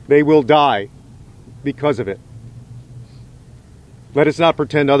 They will die because of it. Let us not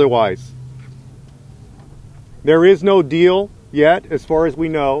pretend otherwise. There is no deal yet, as far as we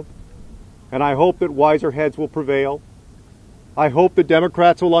know, and I hope that wiser heads will prevail. I hope that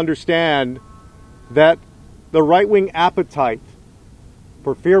Democrats will understand that the right-wing appetite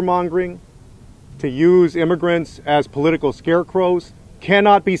for fear-mongering, to use immigrants as political scarecrows,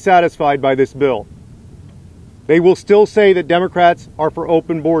 cannot be satisfied by this bill. They will still say that Democrats are for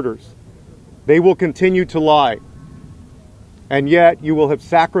open borders. They will continue to lie. And yet you will have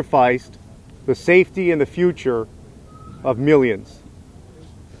sacrificed the safety and the future of millions.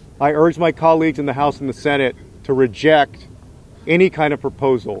 I urge my colleagues in the House and the Senate to reject any kind of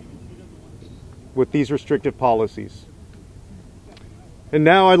proposal with these restrictive policies. And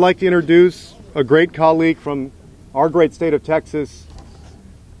now I'd like to introduce a great colleague from our great state of Texas.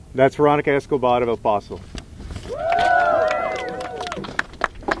 That's Veronica Escobar of El Paso.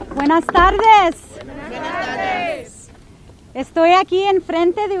 Buenas tardes. Estoy aquí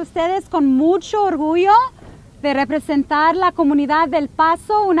enfrente de ustedes con mucho orgullo de representar la comunidad del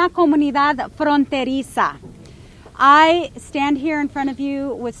Paso, una comunidad fronteriza. I stand here in front of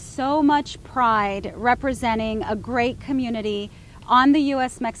you with so much pride representing a great community on the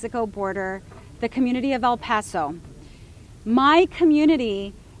U.S.-Mexico border, the community of El Paso. My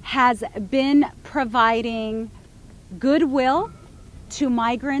community has been providing goodwill to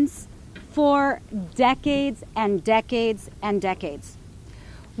migrants for decades and decades and decades.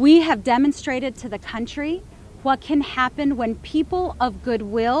 We have demonstrated to the country what can happen when people of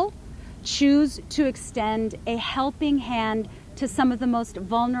goodwill choose to extend a helping hand to some of the most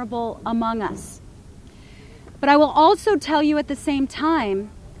vulnerable among us. But I will also tell you at the same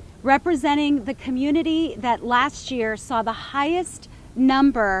time, representing the community that last year saw the highest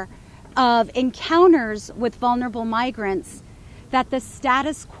number of encounters with vulnerable migrants, that the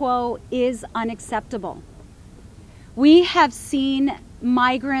status quo is unacceptable. We have seen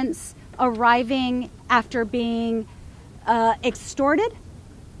migrants arriving after being extorted,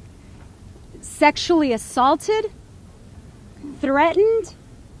 sexually assaulted, threatened,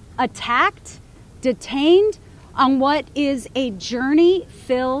 attacked, detained on what is a journey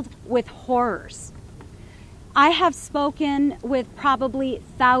filled with horrors. I have spoken with probably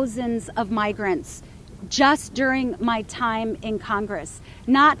thousands of migrants just during my time in Congress,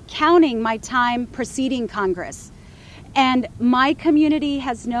 not counting my time preceding Congress. And my community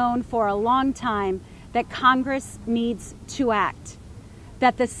has known for a long time that Congress needs to act,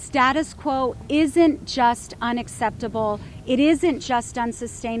 that the status quo isn't just unacceptable, it isn't just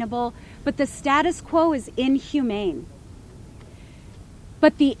unsustainable, but the status quo is inhumane.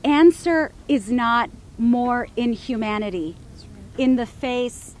 But the answer is not more inhumanity in the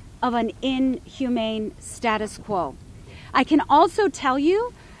face of an inhumane status quo. I can also tell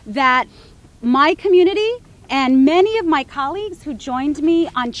you that my community and many of my colleagues who joined me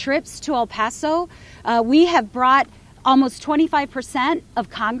on trips to El Paso, we have brought almost 25% of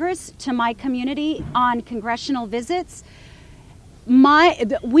Congress to my community on congressional visits.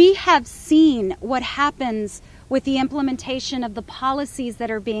 We have seen what happens with the implementation of the policies that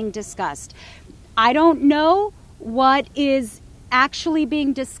are being discussed. I don't know what is actually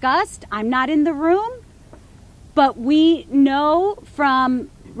being discussed. I'm not in the room, but we know from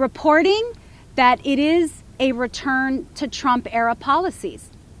reporting that it is a return to Trump-era policies.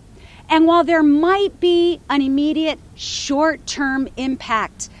 And while there might be an immediate short-term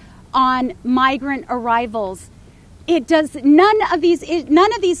impact on migrant arrivals, none of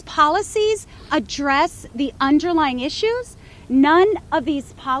these policies address the underlying issues. None of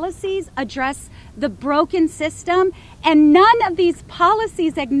these policies address the broken system, and none of these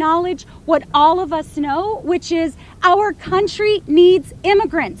policies acknowledge what all of us know, which is our country needs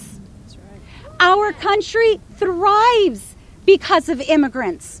immigrants. That's right. Our country thrives because of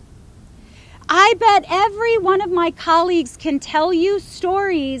immigrants. I bet every one of my colleagues can tell you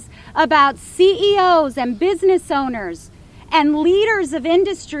stories about CEOs and business owners and leaders of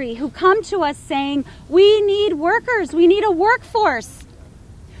industry who come to us saying, we need workers, we need a workforce.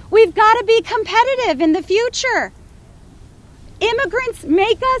 We've got to be competitive in the future. Immigrants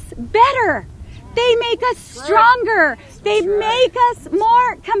make us better. They make us stronger. They make us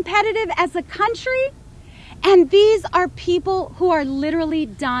more competitive as a country. And these are people who are literally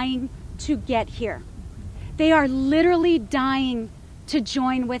dying to get here. They are literally dying to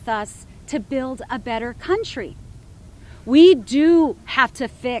join with us to build a better country. We do have to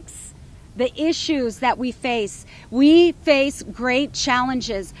fix the issues that we face. We face great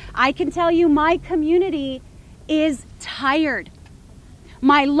challenges. I can tell you my community is tired.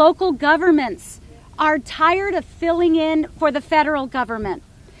 My local governments are tired of filling in for the federal government.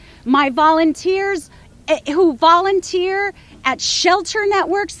 My volunteers who volunteer at shelter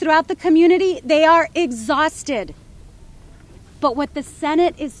networks throughout the community, they are exhausted. But what the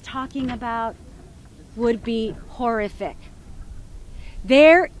Senate is talking about would be horrific.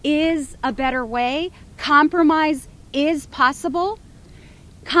 There is a better way. Compromise is possible.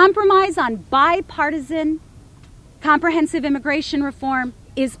 Compromise on bipartisan comprehensive immigration reform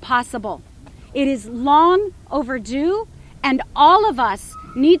is possible. It is long overdue, and all of us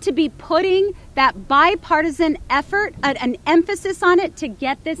need to be putting that bipartisan effort, an emphasis on it to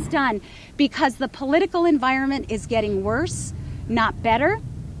get this done, because the political environment is getting worse, not better.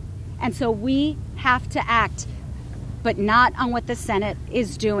 And so we have to act, but not on what the Senate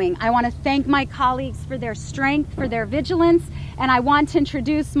is doing. I want to thank my colleagues for their strength, for their vigilance, and I want to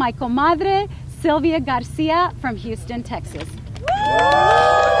introduce my comadre, Sylvia Garcia from Houston, Texas.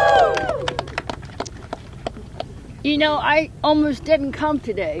 You know, I almost didn't come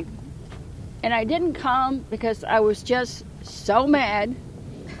today, and I didn't come because I was just so mad,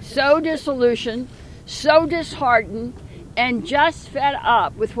 so disillusioned, so disheartened, and just fed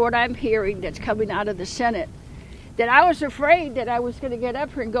up with what I'm hearing that's coming out of the Senate, that I was afraid that I was going to get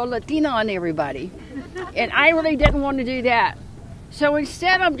up here and go Latina on everybody. And I really didn't want to do that. So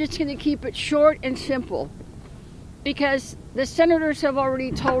instead, I'm just going to keep it short and simple, because the senators have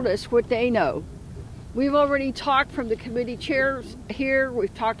already told us what they know. We've already talked from the committee chairs here.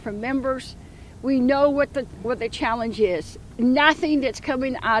 We've talked from members. We know what the challenge is. Nothing that's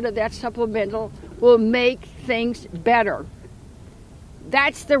coming out of that supplemental will make things better.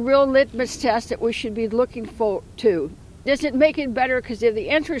 That's the real litmus test that we should be looking to. Does it make it better? Because if the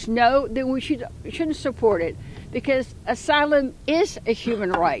answer is no, then we shouldn't support it, because asylum is a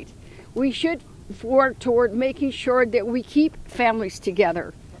human right. We should work toward making sure that we keep families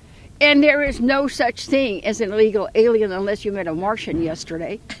together. And there is no such thing as an illegal alien unless you met a Martian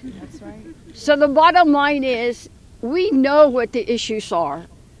yesterday. That's right. So the bottom line is, we know what the issues are,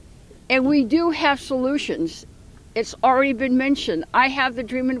 and we do have solutions. It's already been mentioned. I have the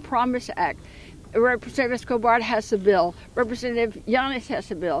Dream and Promise Act. Representative Escobar has a bill. Representative Yanis has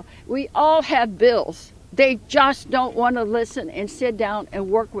a bill. We all have bills. They just don't want to listen and sit down and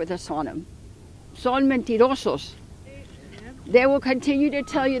work with us on them. Son mentirosos. They will continue to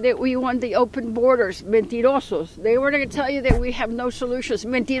tell you that we want the open borders. Mentirosos. They were going to tell you that we have no solutions.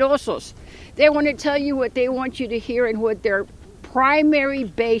 Mentirosos. They want to tell you what they want you to hear and what their primary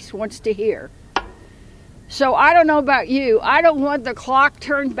base wants to hear. So I don't know about you. I don't want the clock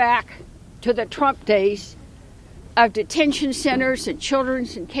turned back to the Trump days of detention centers and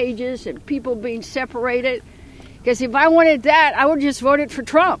children's in cages and people being separated. Because if I wanted that, I would just voted for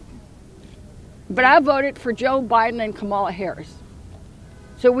Trump. But I voted for Joe Biden and Kamala Harris.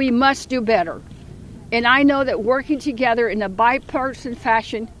 So we must do better. And I know that working together in a bipartisan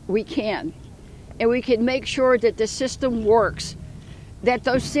fashion, we can. And we can make sure that the system works, that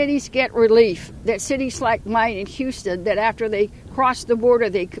those cities get relief, that cities like mine in Houston, that after they cross the border,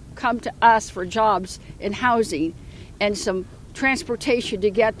 they come to us for jobs and housing and some transportation to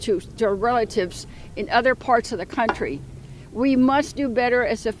get to their relatives in other parts of the country. We must do better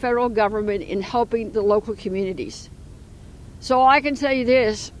as a federal government in helping the local communities. So I can tell you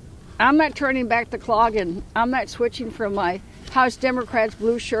this, I'm not turning back the clock and I'm not switching from my House Democrats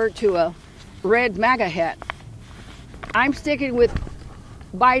blue shirt to a red MAGA hat. I'm sticking with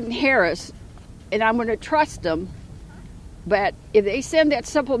Biden-Harris, and I'm going to trust them. But if they send that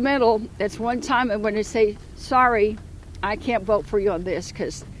supplemental, that's one time I'm going to say, sorry, I can't vote for you on this,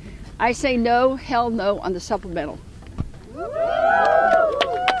 because I say no, hell no on the supplemental.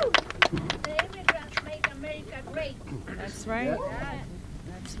 That's right.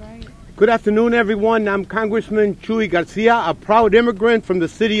 That's right. Good afternoon, everyone. I'm Congressman Chuy Garcia, a proud immigrant from the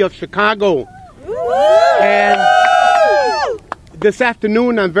city of Chicago. And this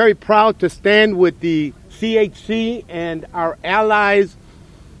afternoon, I'm very proud to stand with the CHC and our allies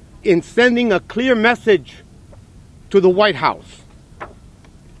in sending a clear message to the White House.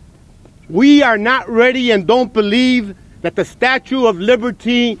 We are not ready and don't believe that the Statue of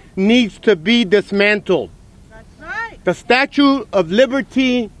Liberty needs to be dismantled. That's right. The Statue of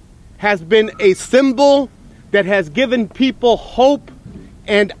Liberty has been a symbol that has given people hope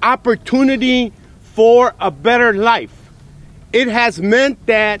and opportunity for a better life. It has meant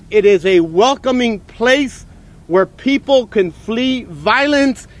that it is a welcoming place where people can flee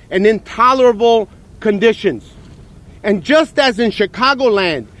violence and intolerable conditions. And just as in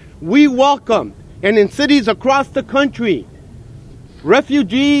Chicagoland, we welcome, and in cities across the country,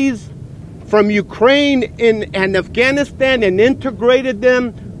 refugees from Ukraine and Afghanistan and integrated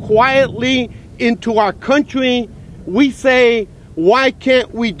them quietly into our country, we say, why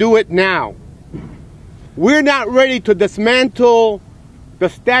can't we do it now? We're not ready to dismantle the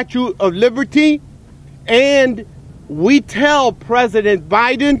Statue of Liberty, and we tell President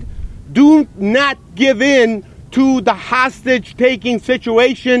Biden, do not give in to the hostage-taking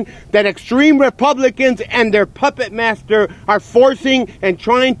situation that extreme Republicans and their puppet master are forcing and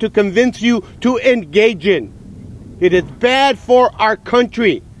trying to convince you to engage in. It is bad for our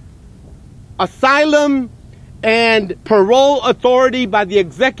country. Asylum and parole authority by the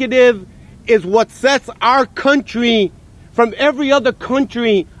executive is what sets our country from every other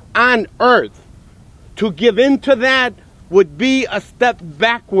country on earth. To give in to that would be a step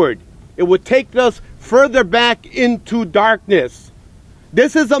backward. It would take us further back into darkness.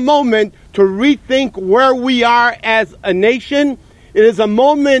 This is a moment to rethink where we are as a nation. It is a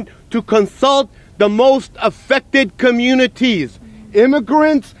moment to consult the most affected communities,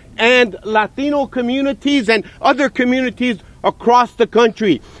 immigrants and Latino communities and other communities across the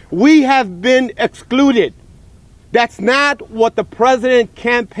country. We have been excluded. That's not what the president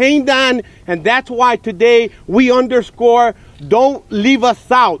campaigned on, and that's why today we underscore, don't leave us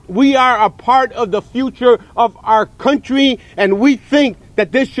out. We are a part of the future of our country, and we think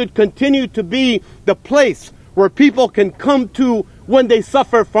that this should continue to be the place where people can come to when they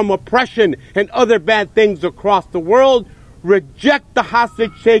suffer from oppression and other bad things across the world. Reject the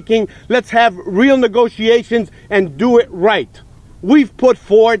hostage taking. Let's have real negotiations and do it right. We've put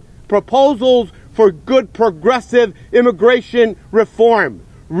forward proposals for good progressive immigration reform,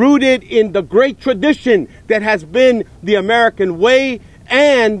 rooted in the great tradition that has been the American way,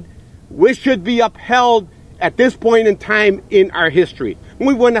 and which should be upheld at this point in time in our history.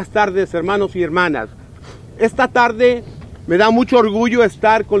 Muy buenas tardes, hermanos y hermanas. Esta tarde me da mucho orgullo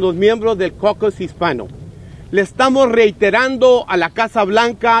estar con los miembros del Caucus hispano. Le estamos reiterando a la Casa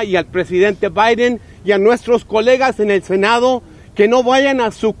Blanca y al presidente Biden y a nuestros colegas en el Senado que no vayan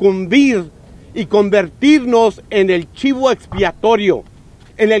a sucumbir y convertirnos en el chivo expiatorio,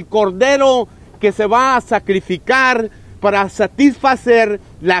 en el cordero que se va a sacrificar para satisfacer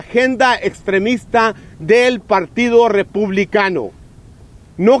la agenda extremista del Partido Republicano.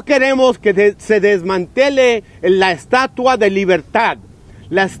 No queremos que se desmantele la Estatua de Libertad.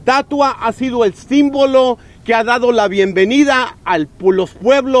 La estatua ha sido el símbolo que ha dado la bienvenida a los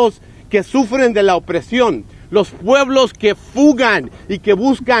pueblos que sufren de la opresión, los pueblos que fugan y que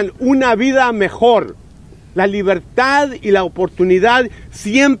buscan una vida mejor. La libertad y la oportunidad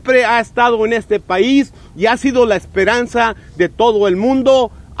siempre ha estado en este país y ha sido la esperanza de todo el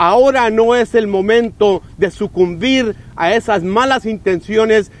mundo. Ahora no es el momento de sucumbir a esas malas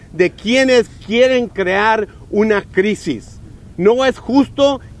intenciones de quienes quieren crear una crisis. No es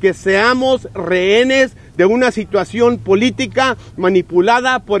justo que seamos rehenes de una situación política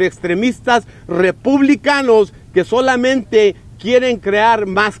manipulada por extremistas republicanos que solamente quieren crear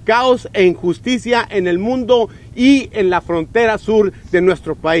más caos e injusticia en el mundo y en la frontera sur de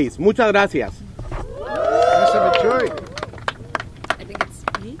nuestro país. Muchas gracias.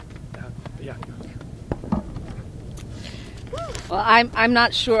 Well, I'm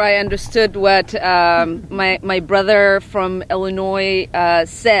not sure I understood what my brother from Illinois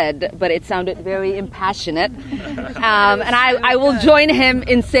said, but it sounded very impassionate. And I will join him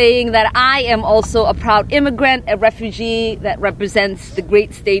in saying that I am also a proud immigrant, a refugee that represents the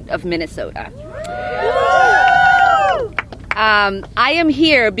great state of Minnesota. I am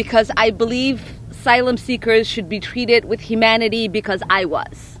here because I believe asylum seekers should be treated with humanity because I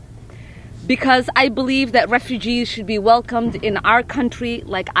was. Because I believe that refugees should be welcomed in our country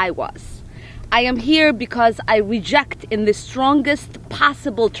like I was. I am here because I reject in the strongest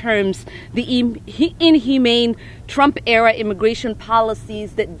possible terms the inhumane Trump-era immigration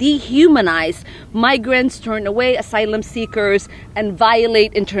policies that dehumanize migrants, turn away asylum seekers, and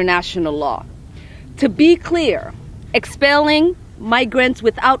violate international law. To be clear, expelling migrants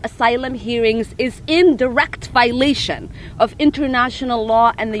without asylum hearings is in direct violation of international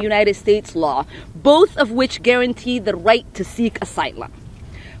law and the United States law, both of which guarantee the right to seek asylum.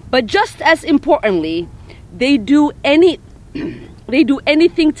 But just as importantly, they do anything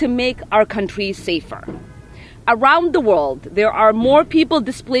to make our country safer. Around the world, there are more people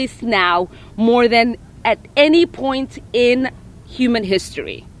displaced now more than at any point in human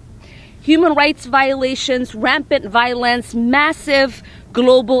history. Human rights violations, rampant violence, massive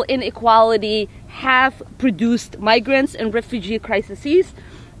global inequality have produced migrants and refugee crises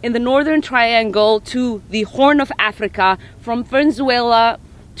in the Northern Triangle to the Horn of Africa, from Venezuela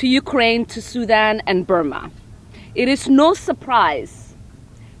to Ukraine to Sudan and Burma. It is no surprise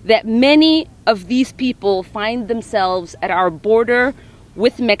that many of these people find themselves at our border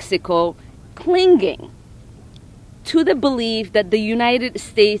with Mexico, clinging to the belief that the United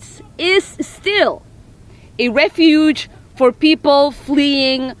States is still a refuge for people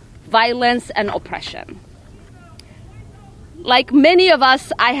fleeing violence and oppression. Like many of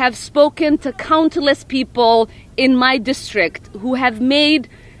us, I have spoken to countless people in my district who have made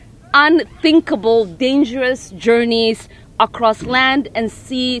unthinkable, dangerous journeys across land and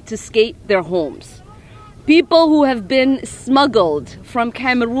sea to escape their homes. People who have been smuggled from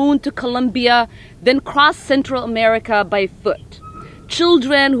Cameroon to Colombia, then crossed Central America by foot.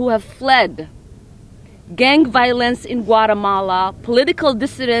 Children who have fled gang violence in Guatemala, political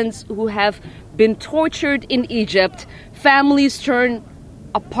dissidents who have been tortured in Egypt, families torn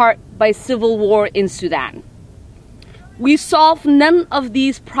apart by civil war in Sudan. We solve none of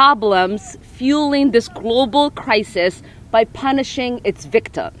these problems fueling this global crisis by punishing its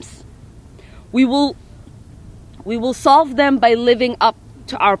victims. We will solve them by living up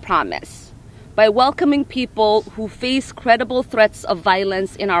to our promise, by welcoming people who face credible threats of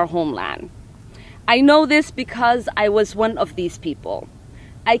violence in our homeland. I know this because I was one of these people.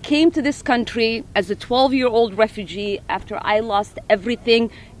 I came to this country as a 12-year-old refugee after I lost everything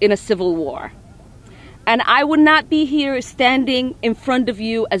in a civil war. And I would not be here standing in front of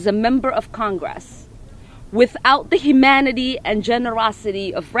you as a member of Congress without the humanity and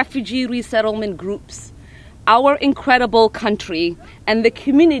generosity of refugee resettlement groups, our incredible country, and the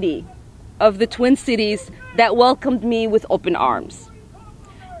community of the Twin Cities that welcomed me with open arms.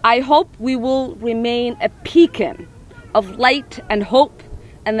 I hope we will remain a beacon of light and hope,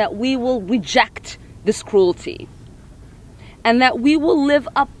 and that we will reject this cruelty, and that we will live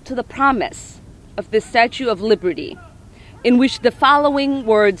up to the promise of the Statue of Liberty, in which the following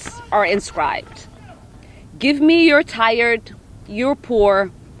words are inscribed: "Give me your tired, your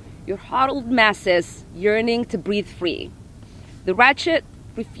poor, your huddled masses yearning to breathe free, the wretched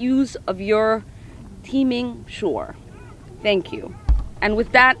refuse of your teeming shore." Thank you. And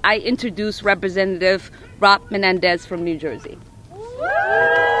with that, I introduce Representative Rob Menendez from New Jersey.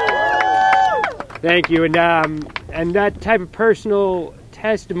 Thank you. And And that type of personal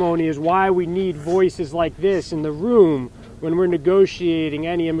testimony is why we need voices like this in the room when we're negotiating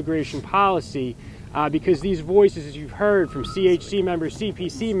any immigration policy, because these voices, as you've heard from CHC members,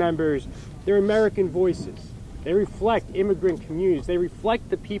 CPC members, they're American voices. They reflect immigrant communities. They reflect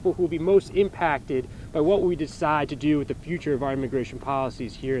the people who will be most impacted by what we decide to do with the future of our immigration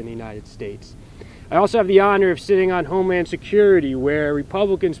policies here in the United States. I also have the honor of sitting on Homeland Security, where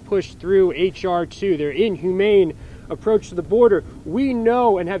Republicans pushed through H.R. 2, their inhumane approach to the border. We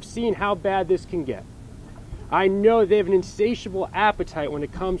know and have seen how bad this can get. I know they have an insatiable appetite when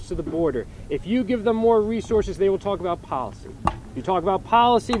it comes to the border. If you give them more resources, they will talk about policy. If you talk about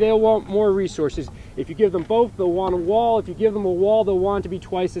policy, they'll want more resources. If you give them both, they'll want a wall. If you give them a wall, they'll want it to be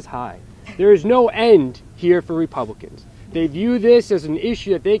twice as high. There is no end here for Republicans. They view this as an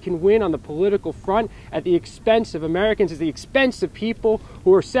issue that they can win on the political front at the expense of Americans, at the expense of people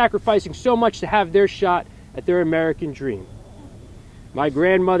who are sacrificing so much to have their shot at their American dream. My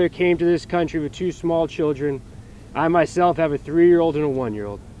grandmother came to this country with 2 small children. I myself have a 3-year-old and a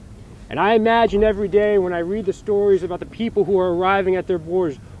 1-year-old. And I imagine every day when I read the stories about the people who are arriving at their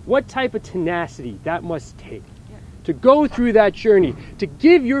borders, what type of tenacity that must take to go through that journey, to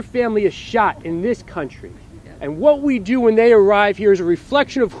give your family a shot in this country. And what we do when they arrive here is a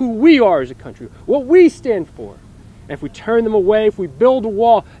reflection of who we are as a country, what we stand for. And if we turn them away, if we build a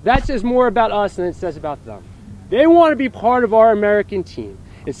wall, that says more about us than it says about them. They want to be part of our American team.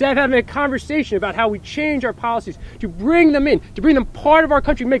 Instead of having a conversation about how we change our policies to bring them in, to bring them part of our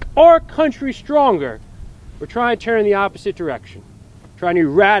country, make our country stronger, we're trying to turn in the opposite direction. Trying to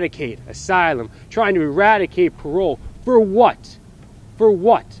eradicate asylum, trying to eradicate parole. For what? For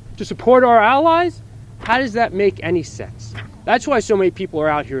what? To support our allies? How does that make any sense? That's why so many people are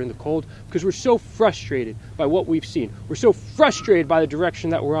out here in the cold, because we're so frustrated by what we've seen. We're so frustrated by the direction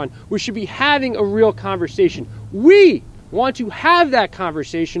that we're on. We should be having a real conversation. We want to have that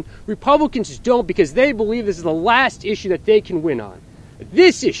conversation. Republicans don't, because they believe this is the last issue that they can win on.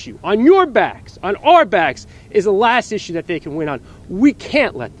 This issue, on your backs, on our backs, is the last issue that they can win on. We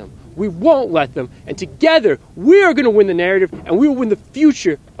can't let them. We won't let them. And together, we are going to win the narrative, and we will win the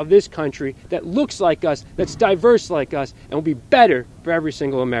future of this country that looks like us, that's diverse like us, and will be better for every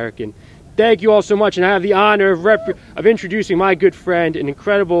single American. Thank you all so much, and I have the honor of introducing my good friend, an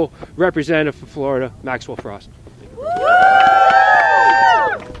incredible representative for Florida, Maxwell Frost.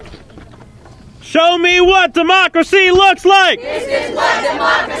 Show me what democracy looks like! This is what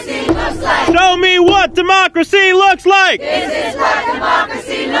democracy looks like! Show me what democracy looks like! This is what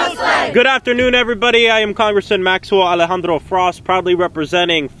democracy looks like! Good afternoon, everybody. I am Congressman Maxwell Alejandro Frost, proudly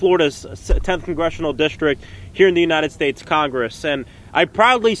representing Florida's 10th Congressional District here in the United States Congress. And I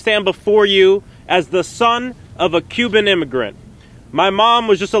proudly stand before you as the son of a Cuban immigrant. My mom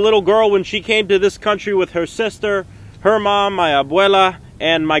was just a little girl when she came to this country with her sister, her mom, my abuela,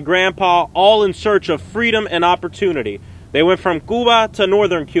 and my grandpa, all in search of freedom and opportunity. They went from Cuba to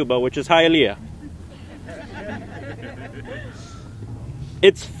northern Cuba, which is Hialeah.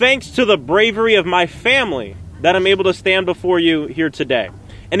 It's thanks to the bravery of my family that I'm able to stand before you here today.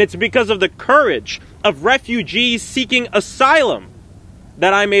 And it's because of the courage of refugees seeking asylum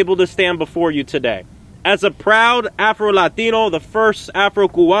that I'm able to stand before you today. As a proud Afro-Latino, the first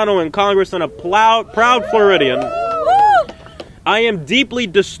Afro-Cubano in Congress, and a proud Floridian, I am deeply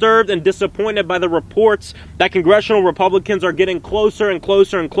disturbed and disappointed by the reports that congressional Republicans are getting closer and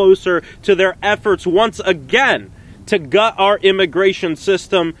closer and closer to their efforts once again to gut our immigration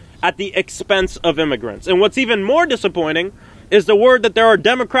system at the expense of immigrants. And what's even more disappointing is the word that there are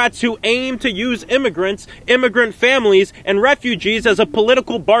Democrats who aim to use immigrants, immigrant families, and refugees as a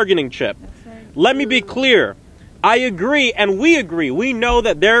political bargaining chip. Let me be clear. I agree, and we agree. We know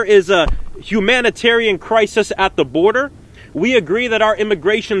that there is a humanitarian crisis at the border. We agree that our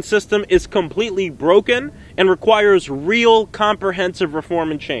immigration system is completely broken and requires real comprehensive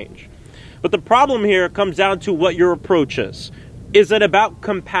reform and change. But the problem here comes down to what your approach is. Is it about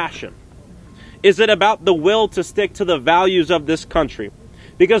compassion? Is it about the will to stick to the values of this country?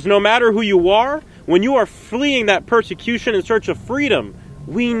 Because no matter who you are, when you are fleeing that persecution in search of freedom,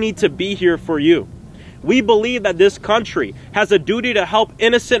 we need to be here for you. We believe that this country has a duty to help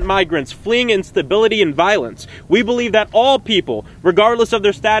innocent migrants fleeing instability and violence. We believe that all people, regardless of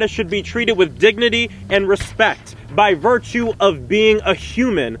their status, should be treated with dignity and respect by virtue of being a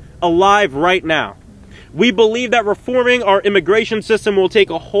human alive right now. We believe that reforming our immigration system will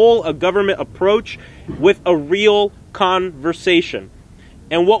take a whole of government approach with a real conversation.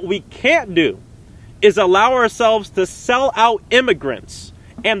 And what we can't do is allow ourselves to sell out immigrants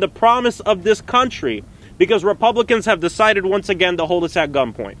and the promise of this country, because Republicans have decided once again to hold us at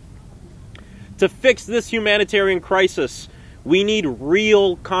gunpoint. To fix this humanitarian crisis, we need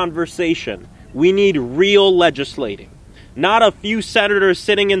real conversation. We need real legislating. Not a few senators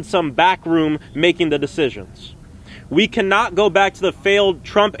sitting in some back room making the decisions. We cannot go back to the failed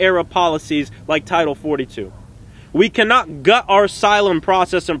Trump-era policies like Title 42. We cannot gut our asylum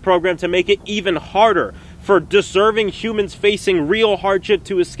process and program to make it even harder for deserving humans facing real hardship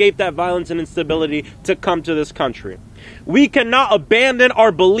to escape that violence and instability to come to this country. We cannot abandon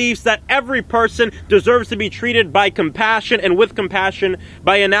our beliefs that every person deserves to be treated by compassion and with compassion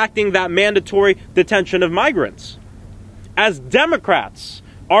by enacting that mandatory detention of migrants. As Democrats,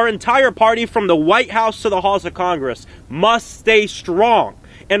 our entire party from the White House to the halls of Congress must stay strong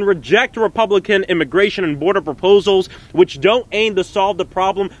and reject Republican immigration and border proposals which don't aim to solve the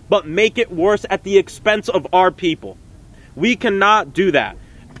problem but make it worse at the expense of our people. We cannot do that.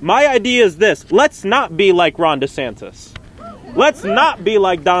 My idea is this: let's not be like Ron DeSantis. Let's not be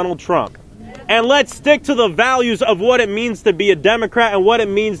like Donald Trump. And let's stick to the values of what it means to be a Democrat and what it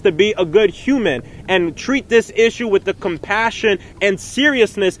means to be a good human, and treat this issue with the compassion and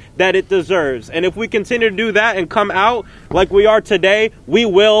seriousness that it deserves. And if we continue to do that and come out like we are today, we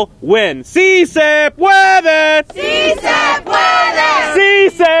will win. ¡Sí se puede! ¡Sí se puede! ¡Sí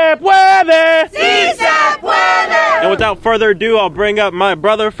se puede! ¡Sí se puede! And without further ado, I'll bring up my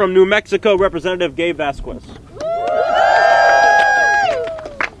brother from New Mexico, Representative Gabe Vasquez.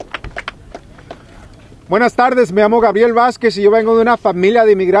 Buenas tardes, me llamo Gabriel Vázquez y yo vengo de una familia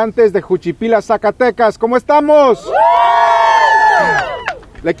de inmigrantes de Juchipila, Zacatecas. ¿Cómo estamos?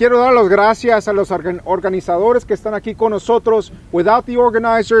 Le quiero dar las gracias a los organizadores que están aquí con nosotros. Without the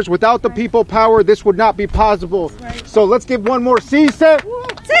organizers, without the people power, this would not be possible. So let's give one more. Sí se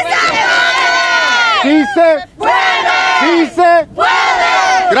puede.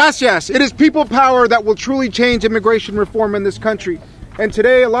 Gracias. It is people power that will truly change immigration reform in this country. And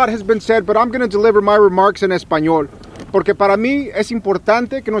today a lot has been said, but I'm going to deliver my remarks en español. Porque para mí es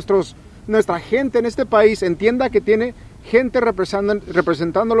importante que nuestra gente en este país entienda que tiene gente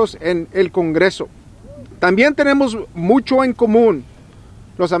representándolos en el Congreso. También tenemos mucho en común.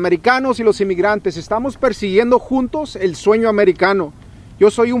 Los americanos y los inmigrantes estamos persiguiendo juntos el sueño americano.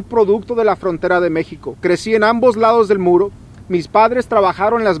 Yo soy un producto de la frontera de México. Crecí en ambos lados del muro. Mis padres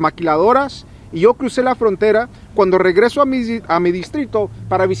trabajaron en las maquiladoras y yo crucé la frontera cuando regreso a mi distrito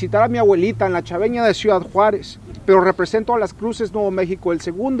para visitar a mi abuelita en la Chaveña de Ciudad Juárez. Pero represento a Las Cruces, Nuevo México, el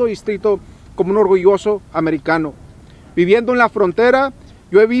segundo distrito, como un orgulloso americano. Viviendo en la frontera,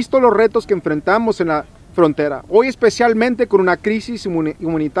 yo he visto los retos que enfrentamos en la frontera. Hoy especialmente con una crisis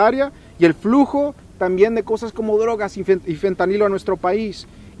humanitaria y el flujo también de cosas como drogas y fentanilo a nuestro país.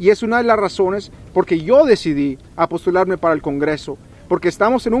 Y es una de las razones por que yo decidí a postularme para el Congreso. Porque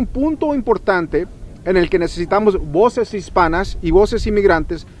estamos en un punto importante en el que necesitamos voces hispanas y voces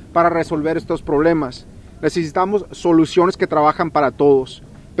inmigrantes para resolver estos problemas. Necesitamos soluciones que trabajan para todos,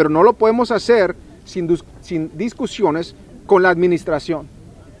 pero no lo podemos hacer sin discusiones con la administración,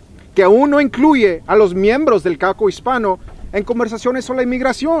 que aún no incluye a los miembros del Caucus hispano en conversaciones sobre la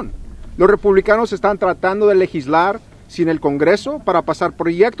inmigración. Los republicanos están tratando de legislar sin el Congreso para pasar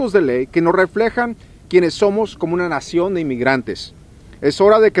proyectos de ley que no reflejan quiénes somos como una nación de inmigrantes. Es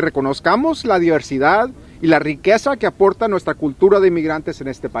hora de que reconozcamos la diversidad y la riqueza que aporta nuestra cultura de inmigrantes en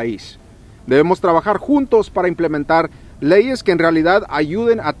este país. Debemos trabajar juntos para implementar leyes que en realidad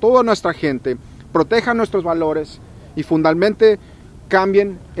ayuden a toda nuestra gente, protejan nuestros valores y fundamentalmente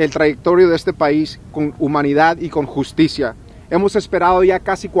cambien el trayectorio de este país con humanidad y con justicia. Hemos esperado ya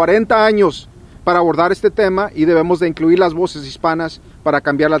casi 40 años para abordar este tema y debemos de incluir las voces hispanas para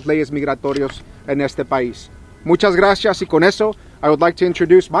cambiar las leyes migratorias en este país. Muchas gracias, y con eso I would like to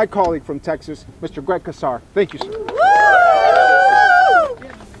introduce my colleague from Texas, Mr. Greg Casar. Thank you, sir.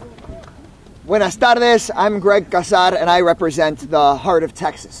 Buenas tardes, I'm Greg Casar and I represent the heart of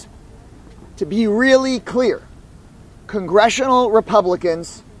Texas. To be really clear, Congressional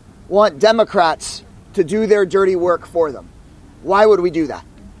Republicans want Democrats to do their dirty work for them. Why would we do that?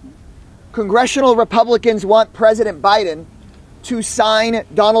 Congressional Republicans want President Biden to sign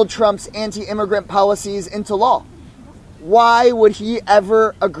Donald Trump's anti-immigrant policies into law. Why would he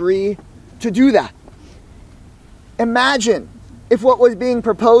ever agree to do that? Imagine if what was being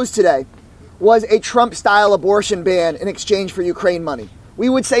proposed today was a Trump-style abortion ban in exchange for Ukraine money. We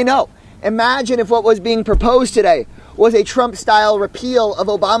would say no. Imagine if what was being proposed today was a Trump-style repeal of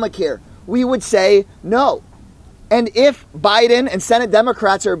Obamacare. We would say no. And if Biden and Senate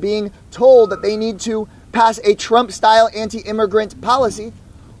Democrats are being told that they need to pass a Trump-style anti-immigrant policy,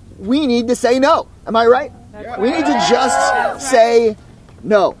 we need to say no. Am I right? We need to just say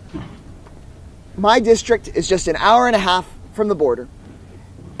no. My district is just an hour and a half from the border.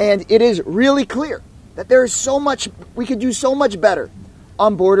 And it is really clear that there is so much, we could do so much better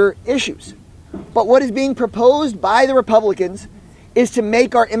on border issues. But what is being proposed by the Republicans is to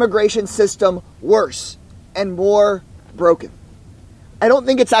make our immigration system worse and more broken. I don't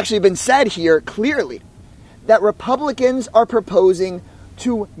think it's actually been said here clearly that Republicans are proposing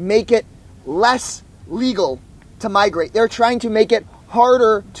to make it less legal to migrate. They're trying to make it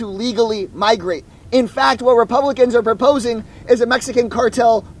harder to legally migrate. In fact, what Republicans are proposing is a Mexican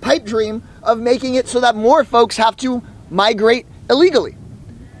cartel pipe dream of making it so that more folks have to migrate illegally.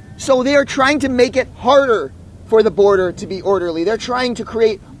 So they are trying to make it harder for the border to be orderly. They're trying to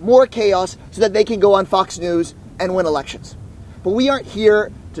create more chaos so that they can go on Fox News and win elections. But we aren't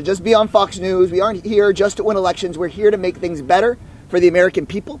here to just be on Fox News. We aren't here just to win elections. We're here to make things better for the American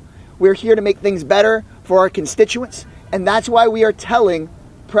people. We're here to make things better for our constituents. And that's why we are telling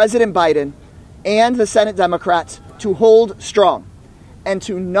President Biden and the Senate Democrats to hold strong and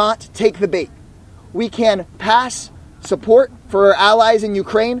to not take the bait. We can pass support for our allies in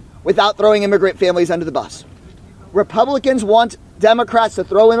Ukraine without throwing immigrant families under the bus. Republicans want Democrats to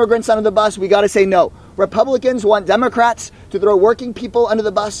throw immigrants under the bus. We got to say no. Republicans want Democrats to throw working people under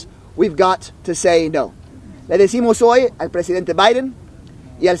the bus. We've got to say no. Le decimos hoy al presidente Biden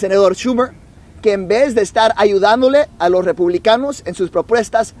y al senador Schumer que en vez de estar ayudándole a los republicanos en sus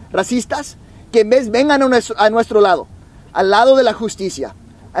propuestas racistas, que en vez vengan a nuestro lado, al lado de la justicia,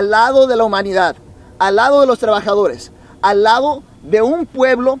 al lado de la humanidad, al lado de los trabajadores, al lado de un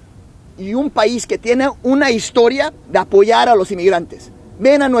pueblo y un país que tiene una historia de apoyar a los inmigrantes.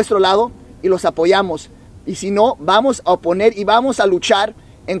 Ven a nuestro lado y los apoyamos. Y si no, vamos a oponer y vamos a luchar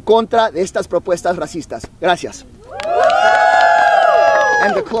en contra de estas propuestas racistas. Gracias.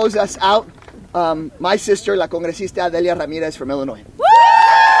 And to close us out, my sister, la congresista Delia Ramírez from Illinois.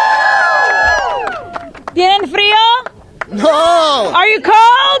 ¿Tienen frío? No. Are you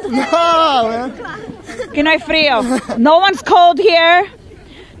cold? No, man. Que no hay frío. No one's cold here.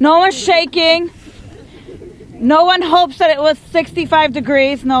 No one's shaking. No one hopes that it was 65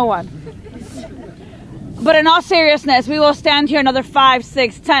 degrees. No one. But in all seriousness, we will stand here another 5,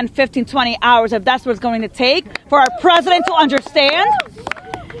 6, 10, 15, 20 hours if that's what it's going to take for our president to understand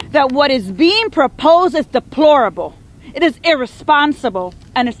that what is being proposed is deplorable. It is irresponsible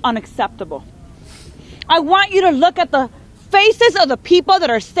and it's unacceptable. I want you to look at the faces of the people that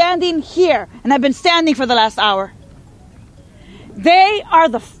are standing here and have been standing for the last hour. They are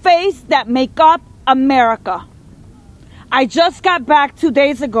the face that make up America. I just got back 2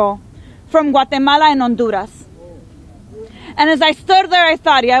 days ago from Guatemala and Honduras. And as I stood there, I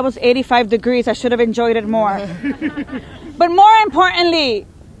thought, yeah, it was 85 degrees. I should have enjoyed it more. But more importantly,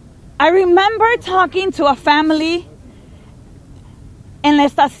 I remember talking to a family en la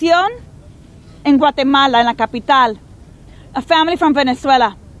estación in Guatemala, en la capital, a family from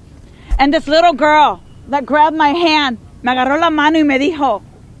Venezuela. And this little girl that grabbed my hand, me agarró la mano y me dijo,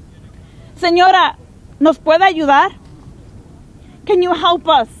 Señora, ¿nos puede ayudar? Can you help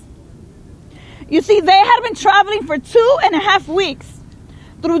us? You see, they had been traveling for 2.5 weeks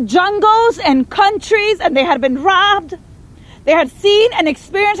through jungles and countries, and they had been robbed. They had seen and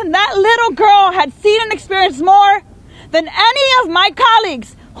experienced, and that little girl had seen and experienced more than any of my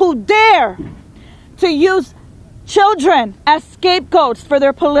colleagues who dare to use children as scapegoats for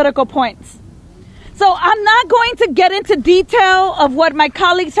their political points. So I'm not going to get into detail of what my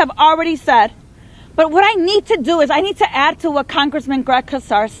colleagues have already said, but what I need to do is I need to add to what Congressman Greg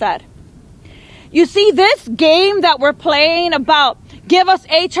Casar said. You see, this game that we're playing about give us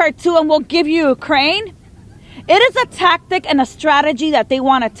HR 2 and we'll give you Ukraine, it is a tactic and a strategy that they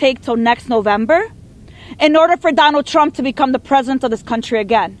want to take till next November in order for Donald Trump to become the president of this country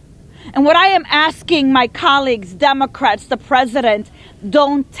again. And what I am asking my colleagues, Democrats, the president,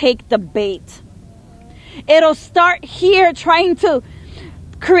 don't take the bait. It'll start here trying to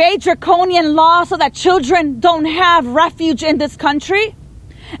create draconian laws so that children don't have refuge in this country.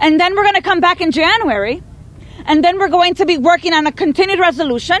 And then we're going to come back in January. And then we're going to be working on a continued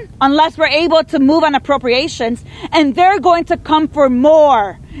resolution unless we're able to move on appropriations. And they're going to come for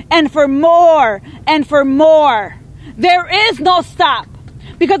more and for more and for more. There is no stop.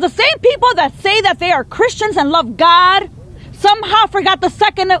 Because the same people that say that they are Christians and love God somehow forgot the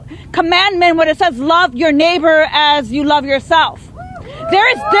second commandment when it says love your neighbor as you love yourself.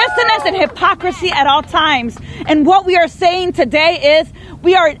 There is dissonance and hypocrisy at all times. And what we are saying today is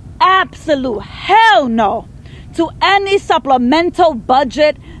we are absolute hell no to any supplemental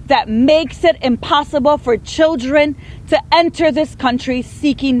budget that makes it impossible for children to enter this country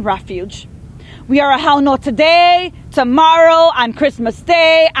seeking refuge. We are a hell no today, tomorrow, on Christmas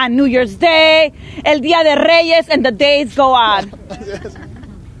Day, on New Year's Day, El Día de Reyes, and the days go on.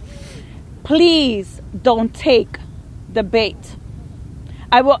 please don't take the bait.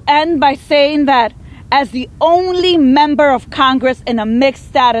 I will end by saying that as the only member of Congress in a mixed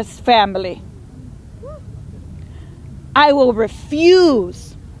status family, I will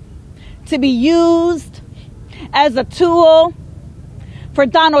refuse to be used as a tool for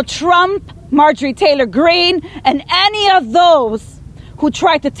Donald Trump, Marjorie Taylor Greene, and any of those who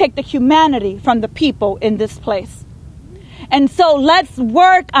try to take the humanity from the people in this place. And so let's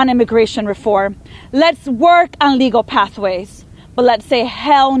work on immigration reform. Let's work on legal pathways. But let's say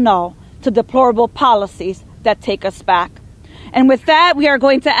hell no to deplorable policies that take us back. And with that, we are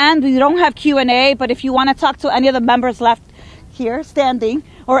going to end. We don't have Q&A, but if you want to talk to any of the members left here standing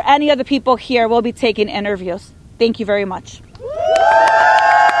or any of the people here, we'll be taking interviews. Thank you very much.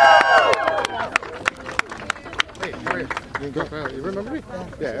 You remember me?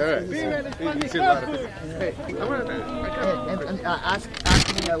 Yeah, all right. You see a lot of it. Hey, I want to ask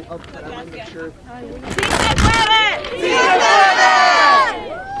me. I want to make sure.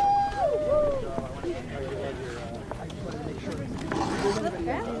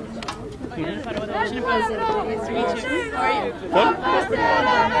 Sí,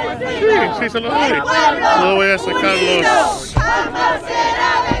 sí, se lo doy. Se lo voy a sacar los...